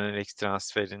 Ben Alex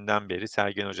transferinden beri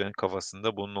Sergen Hoca'nın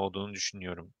kafasında bunun olduğunu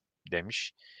düşünüyorum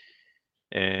demiş.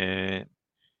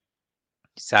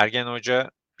 Sergen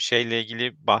Hoca şeyle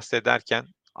ilgili bahsederken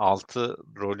 6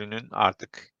 rolünün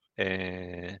artık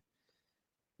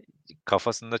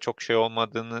kafasında çok şey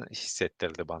olmadığını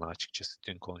hissettirdi bana açıkçası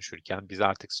dün konuşurken. Biz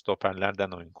artık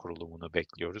stoperlerden oyun kurulumunu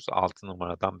bekliyoruz. 6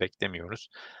 numaradan beklemiyoruz.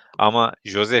 Ama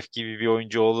Josef gibi bir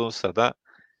oyuncu olursa da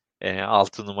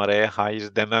 6 numaraya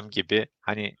hayır demem gibi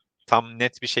hani tam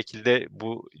net bir şekilde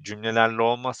bu cümlelerle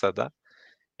olmasa da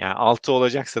yani 6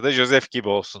 olacaksa da Josef gibi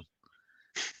olsun.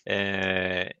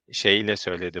 Şeyiyle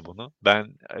söyledi bunu.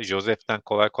 Ben Josef'ten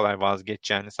kolay kolay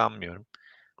vazgeçeceğini sanmıyorum.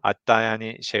 Hatta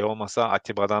yani şey olmasa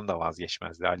Atiba'dan da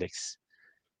vazgeçmezdi Alex.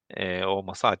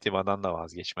 Olmasa Atiba'dan da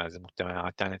vazgeçmezdi. Muhtemelen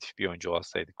alternatif bir oyuncu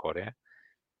olsaydık oraya.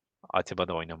 Atiba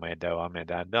da oynamaya devam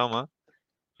ederdi ama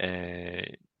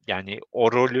yani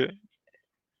o rolü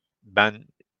ben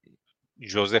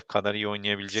Josef kadar iyi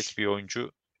oynayabilecek bir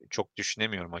oyuncu çok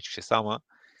düşünemiyorum açıkçası ama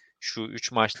şu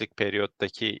 3 maçlık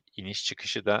periyottaki iniş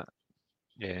çıkışı da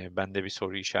bende bir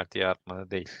soru işareti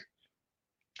yaratmadı değil.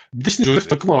 Bir de şimdi Joseph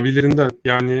takım abilerinden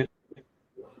yani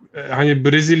hani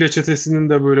Brezilya çetesinin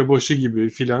de böyle başı gibi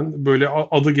filan böyle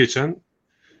adı geçen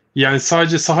yani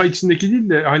sadece saha içindeki değil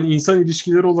de hani insan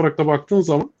ilişkileri olarak da baktığın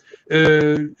zaman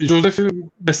Joseph'i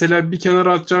mesela bir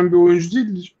kenara atacağın bir oyuncu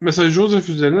değil. Mesela Joseph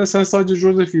üzerine sen sadece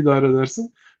Joseph'i idare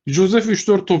edersin. Joseph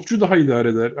 3-4 topçu daha idare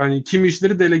eder. Hani kimi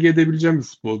işleri delege edebileceğin bir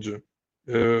futbolcu.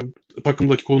 E,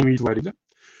 takımdaki konumu itibariyle.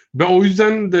 Ben o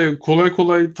yüzden de kolay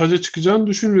kolay taca çıkacağını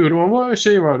düşünmüyorum ama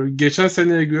şey var. Geçen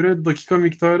seneye göre dakika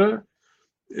miktarı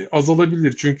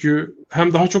azalabilir. Çünkü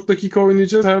hem daha çok dakika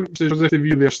oynayacağız hem işte Joseph de bir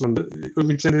yıl yaşlandı.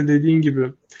 Öbür sene dediğin gibi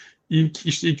ilk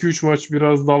işte 2-3 maç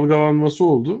biraz dalgalanması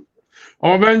oldu.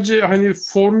 Ama bence hani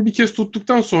formu bir kez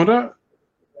tuttuktan sonra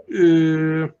e,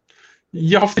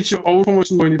 ya hafta içi Avrupa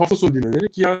maçında oynayıp hafta sonu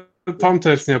dinlenerek ya tam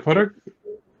tersini yaparak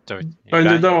Tabii.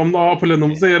 bence devamlı A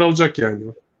planımızda yer alacak yani.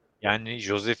 Yani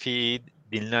Joseph'i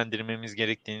dinlendirmemiz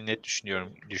gerektiğini net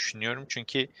düşünüyorum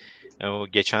çünkü o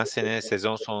geçen sene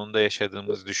sezon sonunda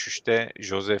yaşadığımız düşüşte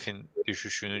Joseph'in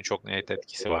düşüşünün çok net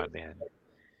etkisi vardı yani.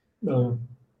 Evet.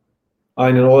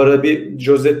 Aynen, o ara bir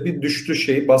Joseph bir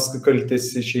düştü, baskı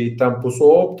kalitesi, temposu,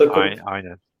 hop takım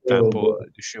Aynen. Tempo oldu.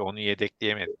 düşüyor. Onu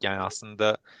yedekleyemedik. Yani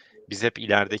aslında biz hep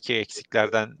ilerideki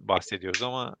eksiklerden bahsediyoruz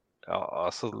ama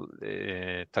asıl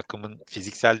takımın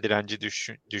fiziksel direnci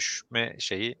düşme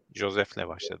şeyi Joseph'le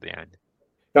başladı yani.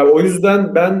 Ya o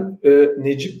yüzden ben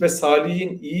Necip ve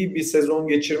Salih'in iyi bir sezon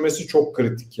geçirmesi çok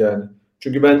kritik yani.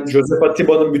 Çünkü ben Joseph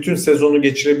Atiba'nın bütün sezonu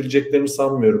geçirebileceklerini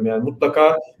sanmıyorum. Yani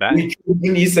mutlaka bu Ben iki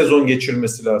oyuncunun iyi sezon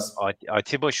geçirmesi lazım.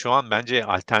 Atiba şu an bence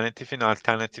alternatifin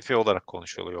alternatifi olarak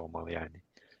konuşuluyor olmalı yani.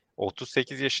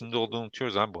 38 yaşında olduğunu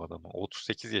unutuyoruz abi bu adamı.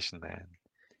 38 yaşında yani.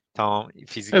 Tamam,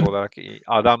 fizik Evet, olarak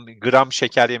adam gram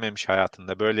şeker yememiş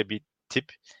hayatında. Böyle bir tip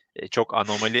çok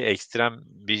anomali, ekstrem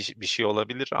bir şey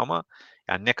olabilir ama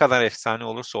yani ne kadar efsane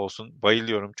olursa olsun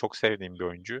bayılıyorum. Çok sevdiğim bir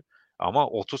oyuncu. Ama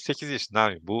 38 yaşında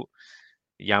abi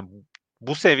yani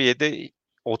bu seviyede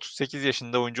 38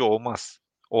 yaşında oyuncu olmaz.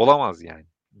 Olamaz yani.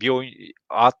 Bir oyun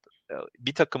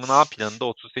bir takımın A planında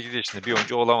 38 yaşında bir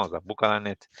oyuncu olamaz abi. Bu kadar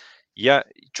net. Ya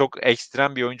çok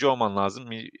ekstrem bir oyuncu olman lazım.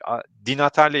 Di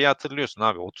Natale'yi hatırlıyorsun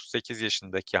abi. 38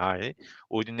 yaşındaki hali.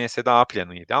 Udinese'de A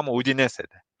planıydı ama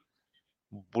Udinese'de.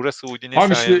 Burası abi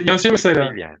Udinese işte ayarında yani bir şey kulüp değil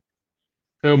mesela yani.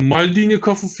 Maldini,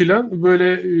 Cafu filan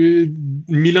böyle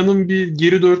Milan'ın bir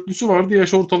geri dörtlüsü vardı.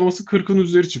 Yaş ortalaması 40'ın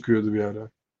üzeri çıkıyordu bir ara.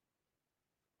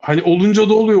 Hani olunca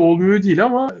da oluyor, olmuyor değil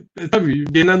ama tabii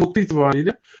genel nokta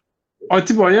itibariyle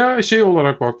Atiba'ya şey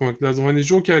olarak bakmak lazım. Hani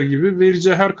Joker gibi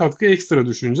vereceği her katkı ekstra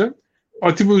düşüneceksin.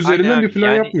 Atiba Aynen üzerinden bir abi.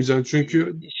 plan yapmayacaksın.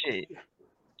 Çünkü Şey,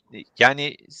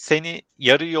 yani seni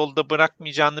yarı yolda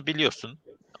bırakmayacağını biliyorsun.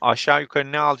 Aşağı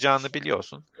yukarı ne alacağını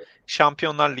biliyorsun.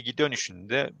 Şampiyonlar Ligi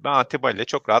dönüşünde ben Atiba ile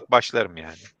çok rahat başlarım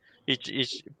yani.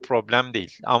 Hiç problem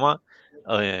değil. Ama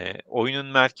oyunun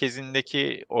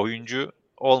merkezindeki oyuncu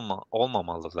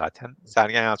olmamalı zaten.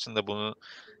 Sergen Yalçın da bunu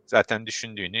zaten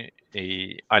düşündüğünü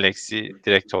Alex'i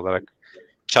direkt olarak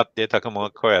çat diye takıma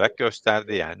koyarak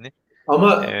gösterdi yani.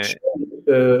 Ama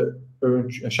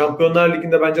E, Şampiyonlar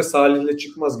Ligi'nde bence Salih'le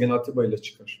çıkmaz, gene Atiba ile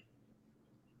çıkar.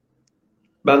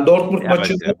 Ben Dortmund evet,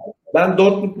 maçında ben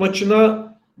Dortmund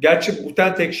maçına gerçi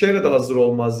Guten Tekşehir'e de hazır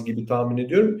olmaz gibi tahmin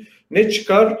ediyorum. Ne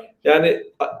çıkar? Yani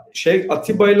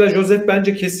Atiba ile Josep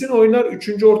bence kesin oynar.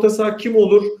 Üçüncü orta saha kim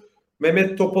olur?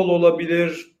 Mehmet Topal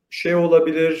olabilir.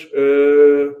 Olabilir.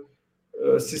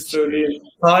 Siz söyleyin.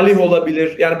 Salih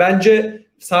olabilir. Yani bence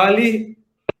Salih,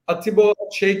 Atiba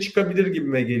çıkabilir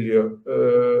gibime geliyor.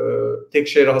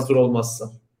 Tekşehir'e hazır olmazsa.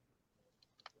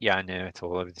 yani evet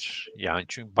olabilir. Yani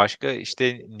çünkü başka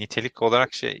işte nitelik olarak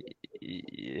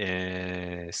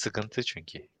sıkıntı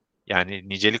çünkü. Yani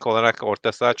nicelik olarak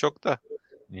orta saha çok da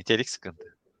nitelik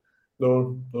sıkıntı.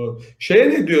 Doğru, doğru.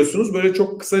 Ne diyorsunuz? Böyle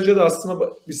çok kısaca da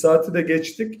aslında bir saati de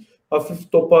geçtik.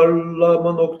 Hafif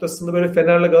toparlama noktasında böyle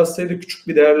Fener'le Galatasaray'ı küçük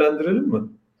bir değerlendirelim mi?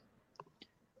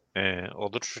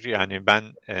 Olur. Yani ben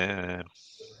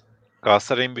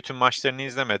Galatasaray'ın bütün maçlarını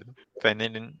izlemedim.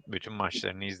 Fener'in bütün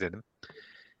maçlarını izledim.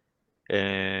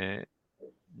 Ee,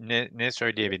 ne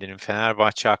söyleyebilirim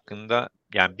Fenerbahçe hakkında?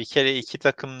 Yani bir kere iki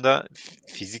takım da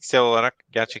fiziksel olarak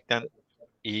gerçekten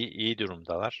iyi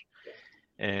durumdalar.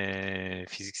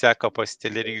 Fiziksel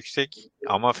kapasiteleri yüksek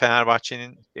ama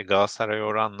Fenerbahçe'nin Galatasaray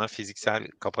oranla fiziksel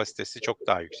kapasitesi çok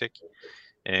daha yüksek.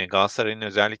 Galatasaray'ın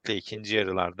özellikle ikinci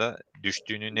yarılarda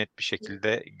düştüğünü net bir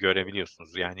şekilde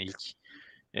görebiliyorsunuz. Yani ilk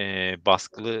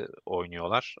baskılı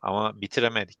oynuyorlar ama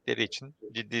bitiremedikleri için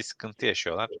ciddi sıkıntı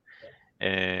yaşıyorlar.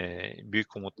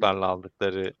 Büyük umutlarla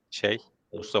aldıkları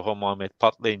Mustafa Muhammed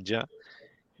patlayınca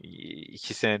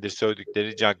 2 senedir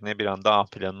sövdükleri Cagne bir anda A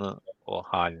planı o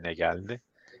haline geldi.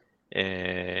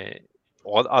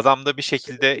 O adam da bir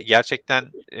şekilde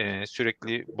gerçekten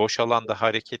sürekli boş alanda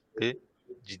hareketli,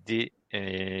 ciddi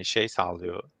şey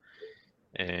sağlıyor.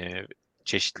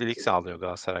 Çeşitlilik sağlıyor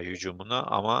Galatasaray hücumuna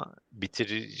ama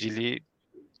bitiriciliği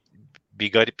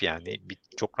bir garip yani.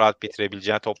 Çok rahat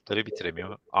bitirebileceği topları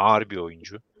bitiremiyor. Ağır bir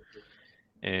oyuncu.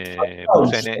 Bu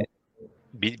sene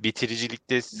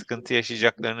bitiricilikte sıkıntı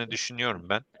yaşayacaklarını düşünüyorum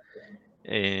ben.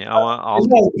 Ama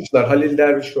Ne almışlar Halil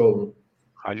Dervişoğlu?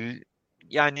 Halil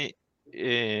yani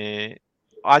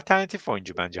alternatif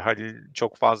oyuncu bence. Halil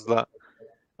çok fazla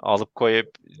alıp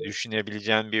koyup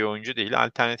düşünebileceğin bir oyuncu değil.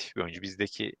 Alternatif bir oyuncu.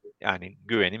 Bizdeki yani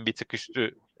güvenin bir tık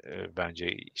üstü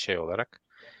bence şey olarak.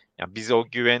 Yani biz o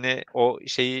güveni, o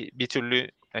şeyi bir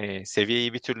türlü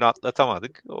seviyeyi bir türlü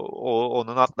atlatamadık.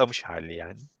 Onun atlamış hali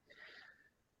yani.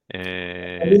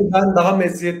 Halil'den daha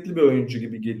meziyetli bir oyuncu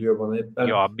gibi geliyor bana. Hep ben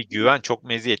Ya bir güven çok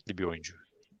meziyetli bir oyuncu.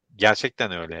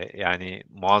 Gerçekten öyle. Yani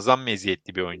muazzam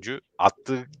meziyetli bir oyuncu.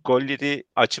 Attığı golleri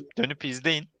açıp dönüp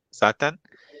izleyin. Zaten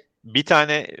bir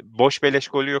tane boş beleş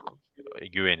golü yok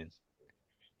Güven'in.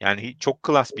 Yani çok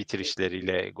klas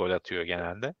bitirişleriyle gol atıyor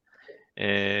genelde.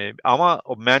 Ama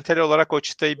o mental olarak o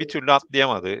çıtayı bir türlü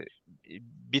atlayamadı.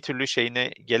 Bir türlü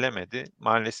şeyine gelemedi.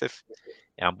 Maalesef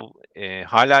yani bu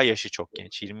hala yaşı çok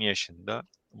genç. 20 yaşında.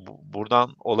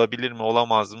 Buradan olabilir mi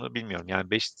olamaz mı bilmiyorum.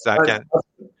 Yani Beşiktaş zaten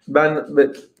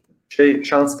ben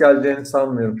şans geleceğini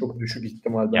sanmıyorum. Çok düşük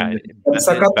ihtimal bence. yani Yani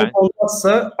sakatlık ben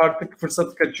olmazsa artık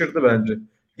fırsatı kaçırdı bence.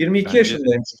 22 bence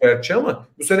yaşındaymış gerçi ama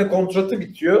bu sene kontratı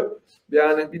bitiyor.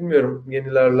 Yani bilmiyorum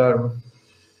yenilerler mi?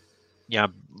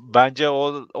 ya bence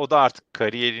o da artık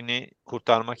kariyerini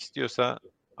kurtarmak istiyorsa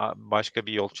başka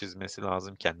bir yol çizmesi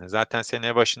lazım kendine. Zaten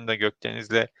sene başında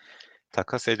Gökdeniz'le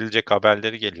takas edilecek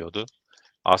haberleri geliyordu.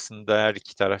 Aslında her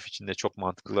iki taraf için de çok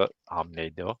mantıklı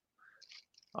hamleydi o.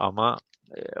 Ama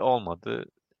olmadı.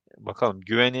 Bakalım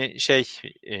Güven'i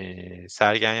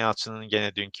Sergen Yalçın'ın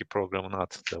gene dünkü programına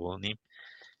atıfta bulunayım.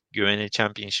 Güven'e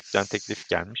Championship'ten teklif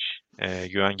gelmiş.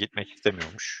 Güven gitmek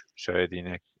istemiyormuş.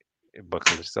 Söylediğine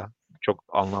bakılırsa. Çok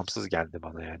anlamsız geldi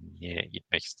bana yani. Niye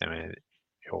gitmek istemeye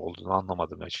olduğunu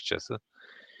anlamadım açıkçası.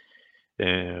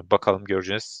 Bakalım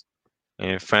göreceğiz.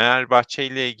 Fenerbahçe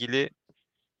ile ilgili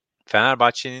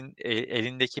Fenerbahçe'nin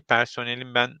elindeki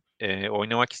personelin ben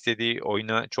oynamak istediği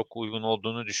oyuna çok uygun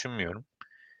olduğunu düşünmüyorum.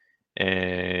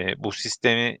 Bu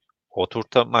sistemi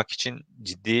oturtmak için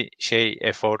ciddi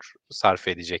efor sarf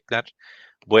edecekler.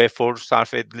 Bu efor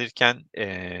sarf edilirken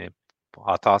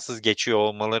hatasız geçiyor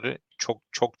olmaları çok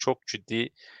çok çok ciddi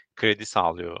kredi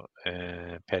sağlıyor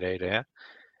Pereira'ya.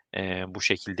 Bu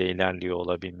şekilde ilerliyor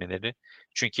olabilmeleri.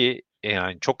 Çünkü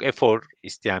yani çok efor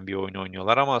isteyen bir oyun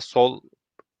oynuyorlar ama sol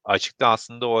açıkta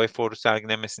aslında o eforu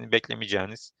sergilemesini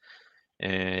beklemeyeceğiniz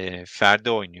Ferdi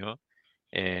oynuyor.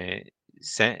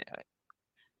 Sen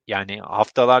yani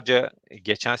haftalarca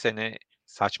geçen sene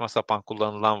saçma sapan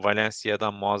kullanılan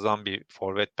Valencia'dan muazzam bir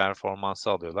forvet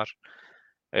performansı alıyorlar.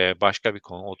 Başka bir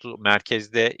konu.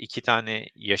 Merkezde 2 tane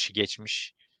yaşı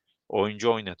geçmiş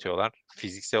oyuncu oynatıyorlar.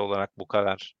 Fiziksel olarak bu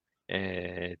kadar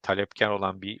talepkar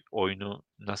olan bir oyunu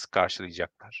nasıl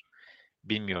karşılayacaklar?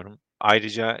 Bilmiyorum.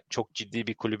 Ayrıca çok ciddi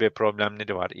bir kulübe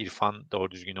problemleri var. İrfan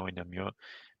doğru düzgün oynamıyor.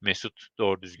 Mesut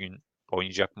doğru düzgün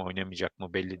oynayacak mı oynamayacak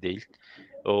mı belli değil.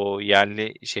 O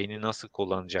yerli şeyini nasıl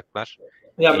kullanacaklar?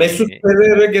 Ya Mesut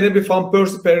Pereira gene bir Van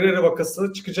Persie Pereira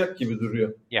vakası çıkacak gibi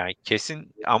duruyor. Yani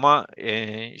kesin ama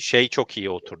çok iyi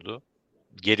oturdu.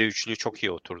 Geri üçlü çok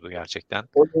iyi oturdu gerçekten.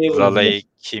 Zalai,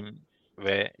 Kim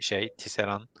ve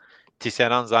Tisserand.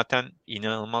 Tisserand zaten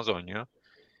inanılmaz oynuyor.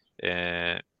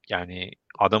 Yani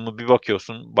adamı bir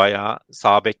bakıyorsun bayağı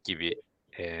sağ bek gibi.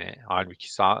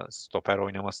 Halbuki sağ stoper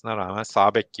oynamasına rağmen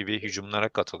sağ bek gibi hücumlara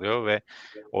katılıyor ve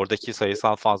oradaki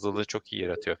sayısal fazlalığı çok iyi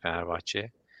yaratıyor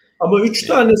Fenerbahçe'ye. Ama 3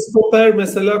 tane stoper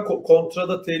mesela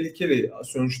kontrada tehlikeli.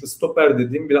 Sonuçta stoper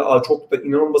dediğim çok da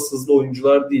inanılmaz hızlı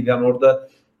oyuncular değil. Yani orada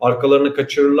arkalarını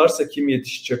kaçırırlarsa kim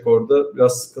yetişecek orada?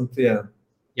 Biraz sıkıntı yani.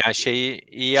 Yani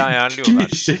iyi ayarlıyorlar. Kim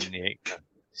yetişecek? Şimdiye.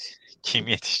 Kim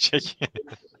yetişecek?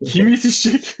 Kim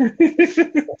yetişecek?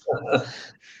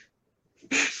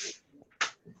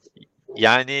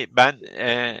 Yani ben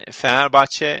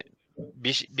Fenerbahçe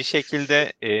bir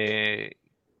şekilde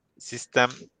sistem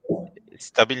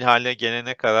stabil hale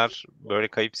gelene kadar böyle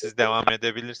kayıpsız devam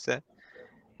edebilirse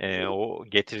o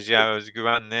getireceği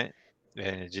özgüvenle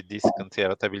ciddi sıkıntı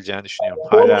yaratabileceğini düşünüyorum.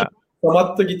 Hala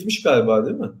Samat da gitmiş galiba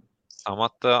değil mi?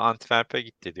 Samat da Antwerp'e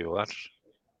gitti diyorlar.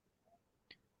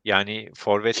 Yani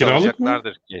forvet Kiralık mı?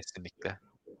 alacaklardır kesinlikle.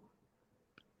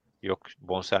 Yok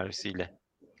bonservisiyle.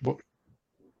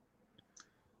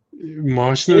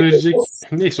 maaşını verecek.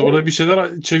 Neyse orada bir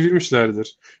şeyler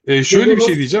çevirmişlerdir. Şöyle bir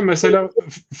şey diyeceğim. Mesela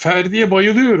Ferdi'ye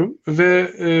bayılıyorum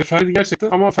ve Ferdi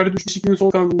gerçekten ama Ferdi 3-2'nin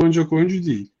sol kanadında oynayacak oyuncu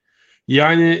değil.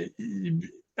 Yani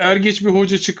er geç bir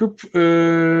hoca çıkıp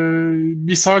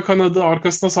bir sağ kanadı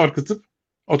arkasına sarkıtıp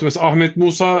mesela Ahmet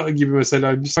Musa gibi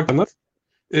mesela bir sağ kanat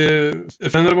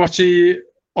Fenerbahçe'yi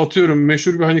atıyorum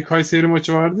meşhur bir hani Kayseri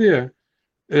maçı vardı ya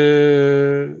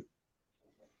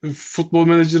Futbol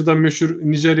Manager'dan meşhur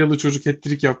Nijeryalı çocuk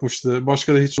hat-trick yapmıştı.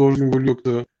 Başka da hiç doğru düzgün gol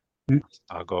yoktu.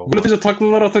 Gol atınca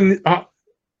taklalar atan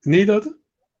neydi adı?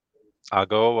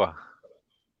 Agova.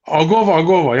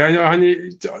 Agova. Yani hani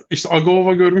işte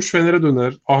Agova görmüş Fener'e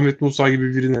döner. Ahmet Musa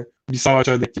gibi birine bir sağ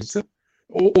açığa denk gelirse.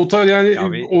 O tarz yani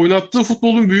Abi, oynattığı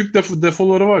futbolun büyük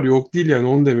defoları var. Yok değil yani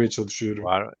onu demeye çalışıyorum.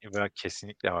 var,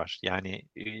 kesinlikle var. Yani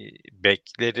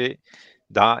bekleri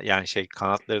daha yani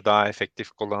kanatları daha efektif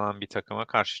kullanan bir takıma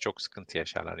karşı çok sıkıntı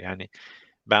yaşarlar. Yani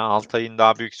ben Altay'ın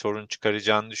daha büyük sorun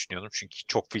çıkaracağını düşünüyordum. Çünkü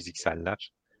çok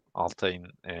fizikseller. Altay'ın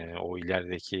o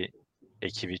ilerideki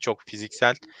ekibi çok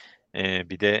fiziksel.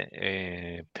 Bir de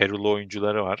Perulu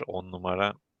oyuncuları var. 10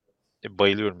 numara.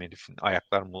 Bayılıyorum herifin.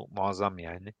 Ayaklar muazzam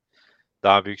yani.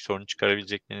 Daha büyük sorun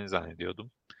çıkarabileceklerini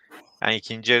zannediyordum. Yani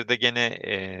ikinci yarıda gene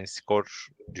skor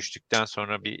düştükten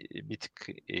sonra bir tık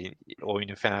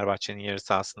oyunu Fenerbahçe'nin yarı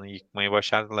sahasını yıkmayı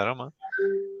başardılar ama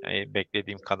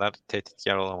beklediğim kadar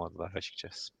tehditkar olamadılar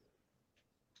açıkçası.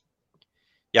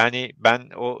 Yani ben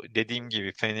o dediğim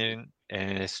gibi Fener'in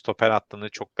stoper hattını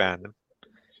çok beğendim.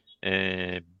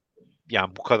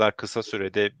 Yani bu kadar kısa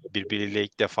sürede birbiriyle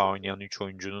ilk defa oynayan 3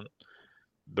 oyuncunun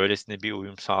böylesine bir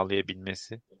uyum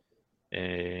sağlayabilmesi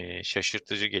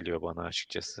şaşırtıcı geliyor bana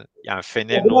açıkçası. Yani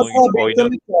Fener'in Biraz daha oyunu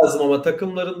beklemek lazım ama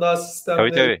takımların daha tabii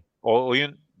sistemleri tabii. O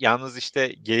oyun yalnız işte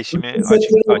gelişime hücum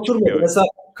açık setleri bir oturmadı. oyun. Mesela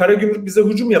Karagümrük bize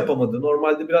hücum yapamadı.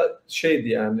 Normalde biraz şeydi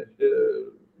yani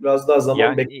biraz daha zaman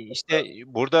Yani işte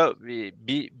burada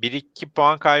bir iki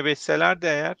puan kaybetseler de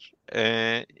eğer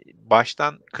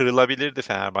baştan kırılabilirdi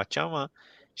Fenerbahçe ama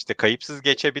işte kayıpsız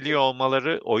geçebiliyor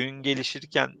olmaları, oyun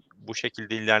gelişirken bu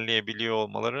şekilde ilerleyebiliyor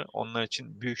olmaları onlar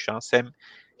için büyük şans. Hem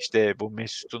işte bu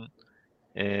Mesut'un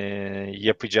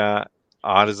yapacağı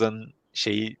arızanın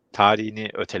tarihini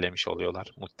ötelemiş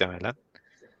oluyorlar muhtemelen.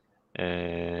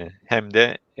 Hem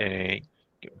de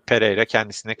Pereira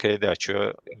kendisine kredi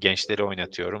açıyor. Gençleri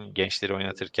oynatıyorum. Gençleri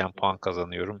oynatırken puan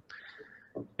kazanıyorum.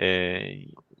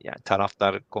 Yani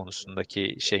taraftar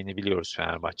konusundaki şeyini biliyoruz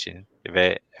Fenerbahçe'nin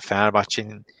ve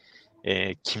Fenerbahçe'nin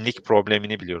kimlik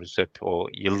problemini biliyoruz hep. O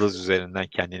yıldız üzerinden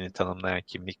kendini tanımlayan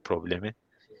kimlik problemi.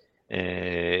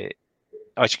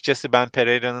 Açıkçası ben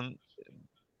Pereira'nın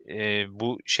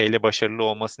bu şeyle başarılı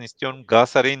olmasını istiyorum.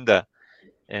 Galatasaray'ın da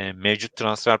mevcut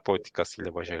transfer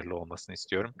politikasıyla başarılı olmasını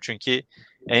istiyorum. Çünkü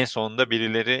en sonunda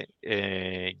birileri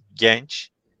genç,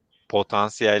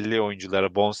 potansiyelli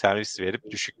oyunculara bonservis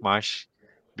verip düşük maaş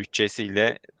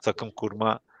bütçesiyle takım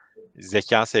kurma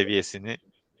zeka seviyesini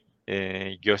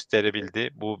gösterebildi.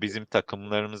 Bu bizim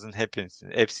takımlarımızın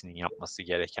hepsinin yapması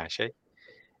gereken şey.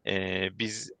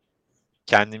 Biz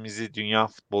kendimizi dünya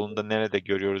futbolunda nerede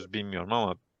görüyoruz bilmiyorum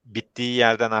ama bittiği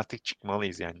yerden artık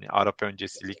çıkmalıyız yani. Arap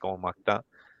öncesi lig olmakta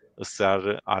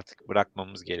ısrarı artık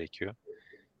bırakmamız gerekiyor.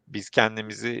 Biz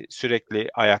kendimizi sürekli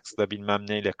Ajax'la bilmem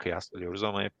neyle kıyaslıyoruz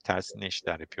ama hep tersine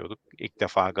işler yapıyorduk. İlk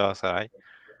defa Galatasaray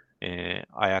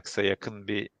Ajax'a yakın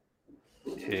bir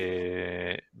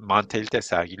mantalite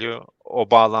sergiliyor.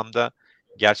 O bağlamda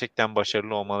gerçekten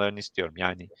başarılı olmalarını istiyorum.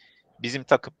 Yani bizim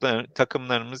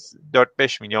takımlarımız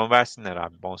 4-5 milyon versinler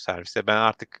abi bonservise. Ben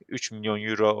artık 3 milyon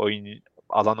euro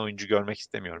alan oyuncu görmek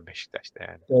istemiyorum Beşiktaş'ta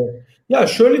yani. Evet. Ya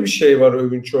şöyle bir şey var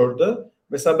Övünç orada.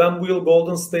 Mesela ben bu yıl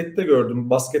Golden State'te gördüm.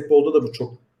 Basketbolda da bu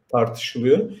çok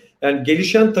tartışılıyor. Yani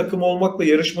gelişen takım olmakla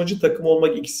yarışmacı takım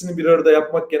olmak ikisini bir arada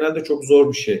yapmak genelde çok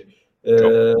zor bir şey.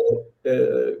 Çok.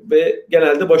 Ve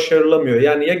genelde başarılamıyor.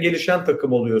 Yani ya gelişen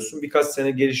takım oluyorsun, birkaç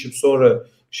sene gelişip sonra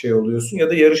şey oluyorsun ya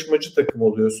da yarışmacı takım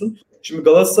oluyorsun. Şimdi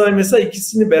Galatasaray mesela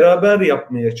ikisini beraber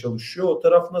yapmaya çalışıyor. O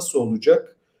taraf nasıl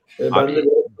olacak? Ben de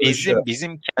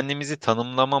Bizim kendimizi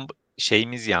tanımlama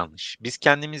şeyimiz yanlış. Biz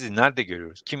kendimizi nerede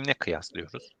görüyoruz? Kimle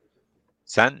kıyaslıyoruz?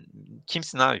 Sen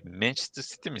kimsin abi? Manchester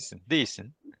City misin?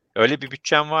 Değilsin. Öyle bir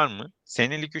bütçen var mı?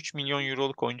 Senelik 3 milyon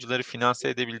euroluk oyuncuları finanse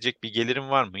edebilecek bir gelirin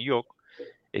var mı? Yok.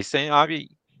 Sen abi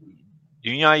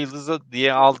dünya yıldızı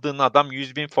diye aldığın adam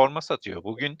 100.000 forma satıyor.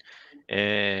 Bugün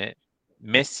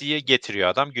Messi'ye getiriyor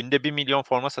adam. Günde 1 milyon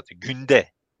forma satıyor. Günde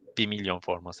 1 milyon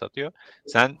forma satıyor.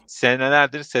 Sen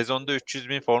senelerdir sezonda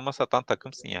 300.000 forma satan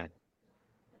takımsın yani.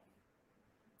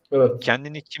 evet.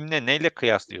 Kendini kimle neyle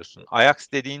kıyaslıyorsun?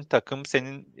 Ajax dediğin takım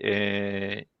senin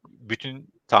bütün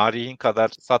tarihin kadar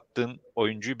sattığın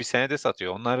oyuncuyu bir senede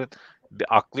satıyor. Onların bir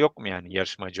aklı yok mu yani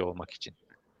yarışmacı olmak için?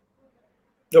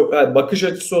 Yok, yani bakış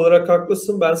açısı olarak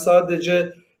haklısın. Ben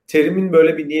sadece Terim'in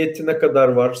böyle bir niyeti ne kadar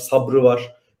var, sabrı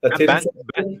var. Ya Terim Ben kısa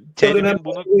dönem Terim'in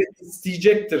bunu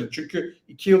isteyecektir. Çünkü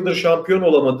 2 yıldır şampiyon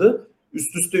olamadı.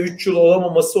 Üst üste 3 yıl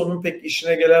olamaması onun pek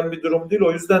işine gelen bir durum değil.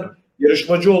 O yüzden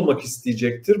yarışmacı olmak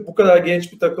isteyecektir. Bu kadar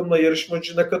genç bir takımla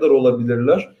yarışmacı ne kadar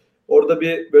olabilirler? Orada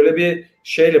bir böyle bir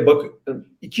şeyle bak,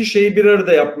 iki şeyi bir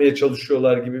arada yapmaya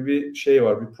çalışıyorlar gibi bir şey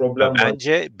var, bir problem var.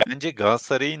 bence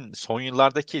Galatasaray'ın son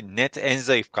yıllardaki net en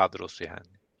zayıf kadrosu yani.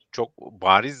 Çok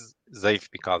bariz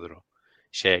zayıf bir kadro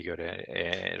şeye göre,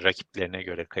 rakiplerine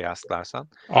göre kıyaslarsan.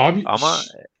 Abi Ama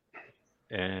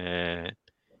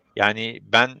yani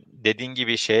ben dediğin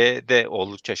gibi şeye de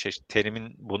oldukça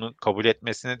Terim'in bunu kabul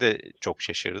etmesine de çok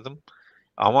şaşırdım.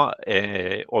 Ama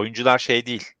oyuncular şey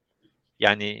değil.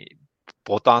 Yani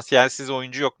potansiyelsiz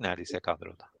oyuncu yok neredeyse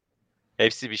kadroda.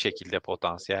 Hepsi bir şekilde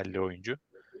potansiyelli oyuncu.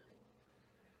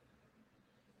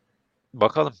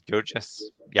 Bakalım,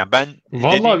 göreceğiz. Yani ben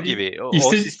dediğim vallahi gibi o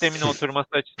iste, sistemin oturması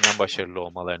açısından başarılı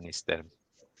olmalarını isterim.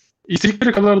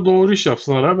 istedikleri kadar doğru iş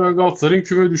yapsınlar abi. Ben Galatasaray'ın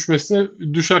küme düşmesine,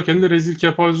 düşerken de rezil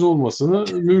kepaze olmasını,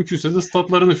 mümkünse de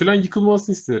statlarını falan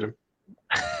yıkılmasını isterim.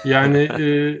 Yani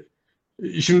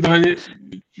şimdi hani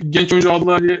genç oyuncu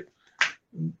aldılar diye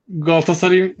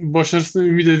Galatasaray'ın başarısını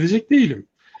ümit edecek değilim.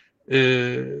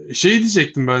 Şey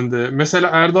diyecektim ben de. Mesela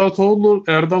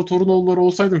Erdal Torunoğulları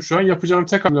olsaydım şu an yapacağım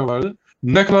tek hamle vardı.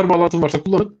 Ne kadar bağlantı varsa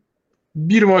kullanıp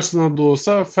bir maçlığına da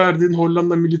olsa Ferdi'nin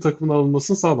Hollanda milli takımına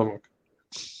alınmasını sağlamak.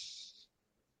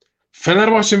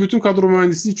 Fenerbahçe bütün kadro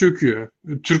mühendisliği çöküyor.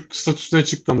 Türk statüsüne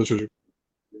çıktığında çocuk.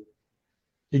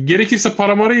 Gerekirse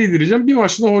para yedireceğim. Bir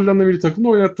maçta Hollanda milli takımda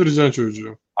oynattıracağım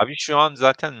çocuğu. Abi şu an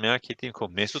zaten merak ettiğim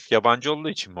konu Mesut yabancı olduğu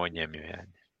için mi oynayamıyor yani?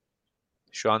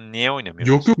 Şu an niye oynamıyor?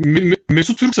 Yok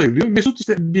Mesut Türk sayılıyor. Mesut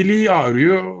işte bileği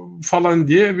ağrıyor falan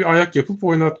diye bir ayak yapıp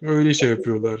öyle şey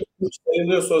yapıyorlar.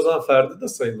 Sayılıyorsa o zaman Ferdi de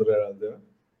sayılır herhalde. Ya.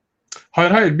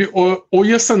 Hayır bir o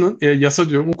yasanın yasa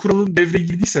diyorum o kuralın devreye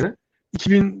girdiği sene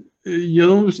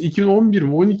yanılmıyorsam 2011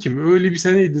 mi 12 mi öyle bir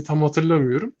seneydi tam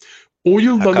hatırlamıyorum. O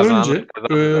yıldan önce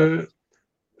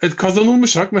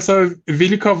kazanılmış hak. Mesela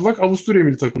Veli Kavlak Avusturya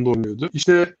milli takımda oynuyordu.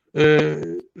 İşte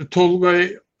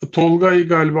Tolgay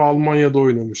galiba Almanya'da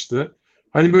oynamıştı.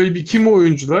 Hani böyle bir kimi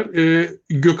oyuncular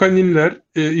Gökhan İnler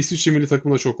İsviçre milli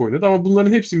takımında çok oynadı. Ama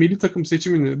bunların hepsi milli takım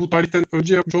seçimini bu tarihten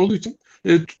önce yapmış olduğu için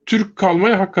Türk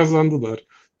kalmaya hak kazandılar.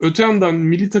 Öte yandan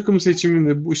milli takım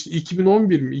seçimini bu işte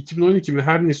 2011 mi 2012 mi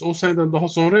her neyse o seneden daha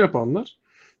sonra yapanlar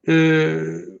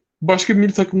başka bir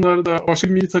milli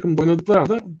takımda oynadıkları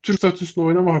anda Türk statüsünde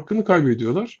oynama hakkını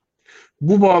kaybediyorlar.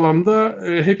 Bu bağlamda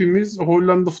hepimiz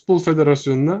Hollanda Futbol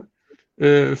Federasyonu'na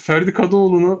Ferdi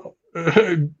Kadıoğlu'nu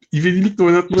ivedilikle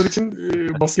oynatmaları için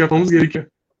baskı yapmamız gerekiyor.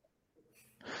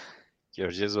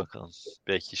 Göreceğiz bakalım.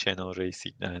 Belki Şenol Reis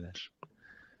ikna eder.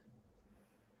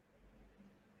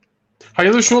 Ha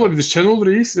ya da şu olabilir. Şenol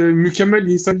Reis mükemmel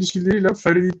insan ilişkileriyle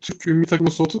Ferdi Türk milli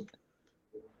takımına soğutup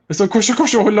mesela koşa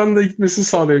koşa Hollanda'ya gitmesini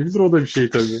sağlayabilir. O da bir şey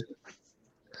tabii.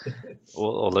 O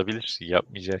olabilir.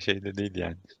 Yapmayacağı şey de değil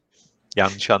yani.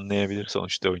 Yanlış anlayabilir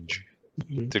sonuçta oyuncu.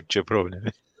 Türkçe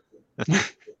problemi.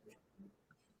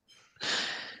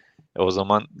 O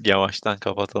zaman yavaştan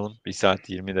kapatalım. 1 saat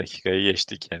 20 dakikayı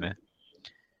geçtik yine.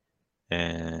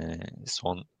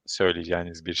 Son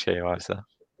söyleyeceğiniz bir şey varsa.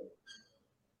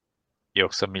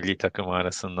 Yoksa milli takım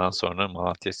arasından sonra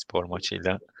Malatyaspor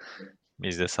maçıyla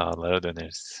biz de sahalara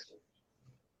döneriz.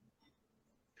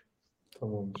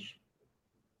 Tamamdır.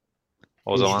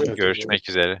 O zaman görüşmek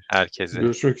üzere herkese.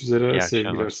 Görüşmek üzere. İyi Sevgiler,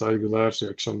 akşamlar. saygılar,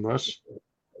 iyi akşamlar.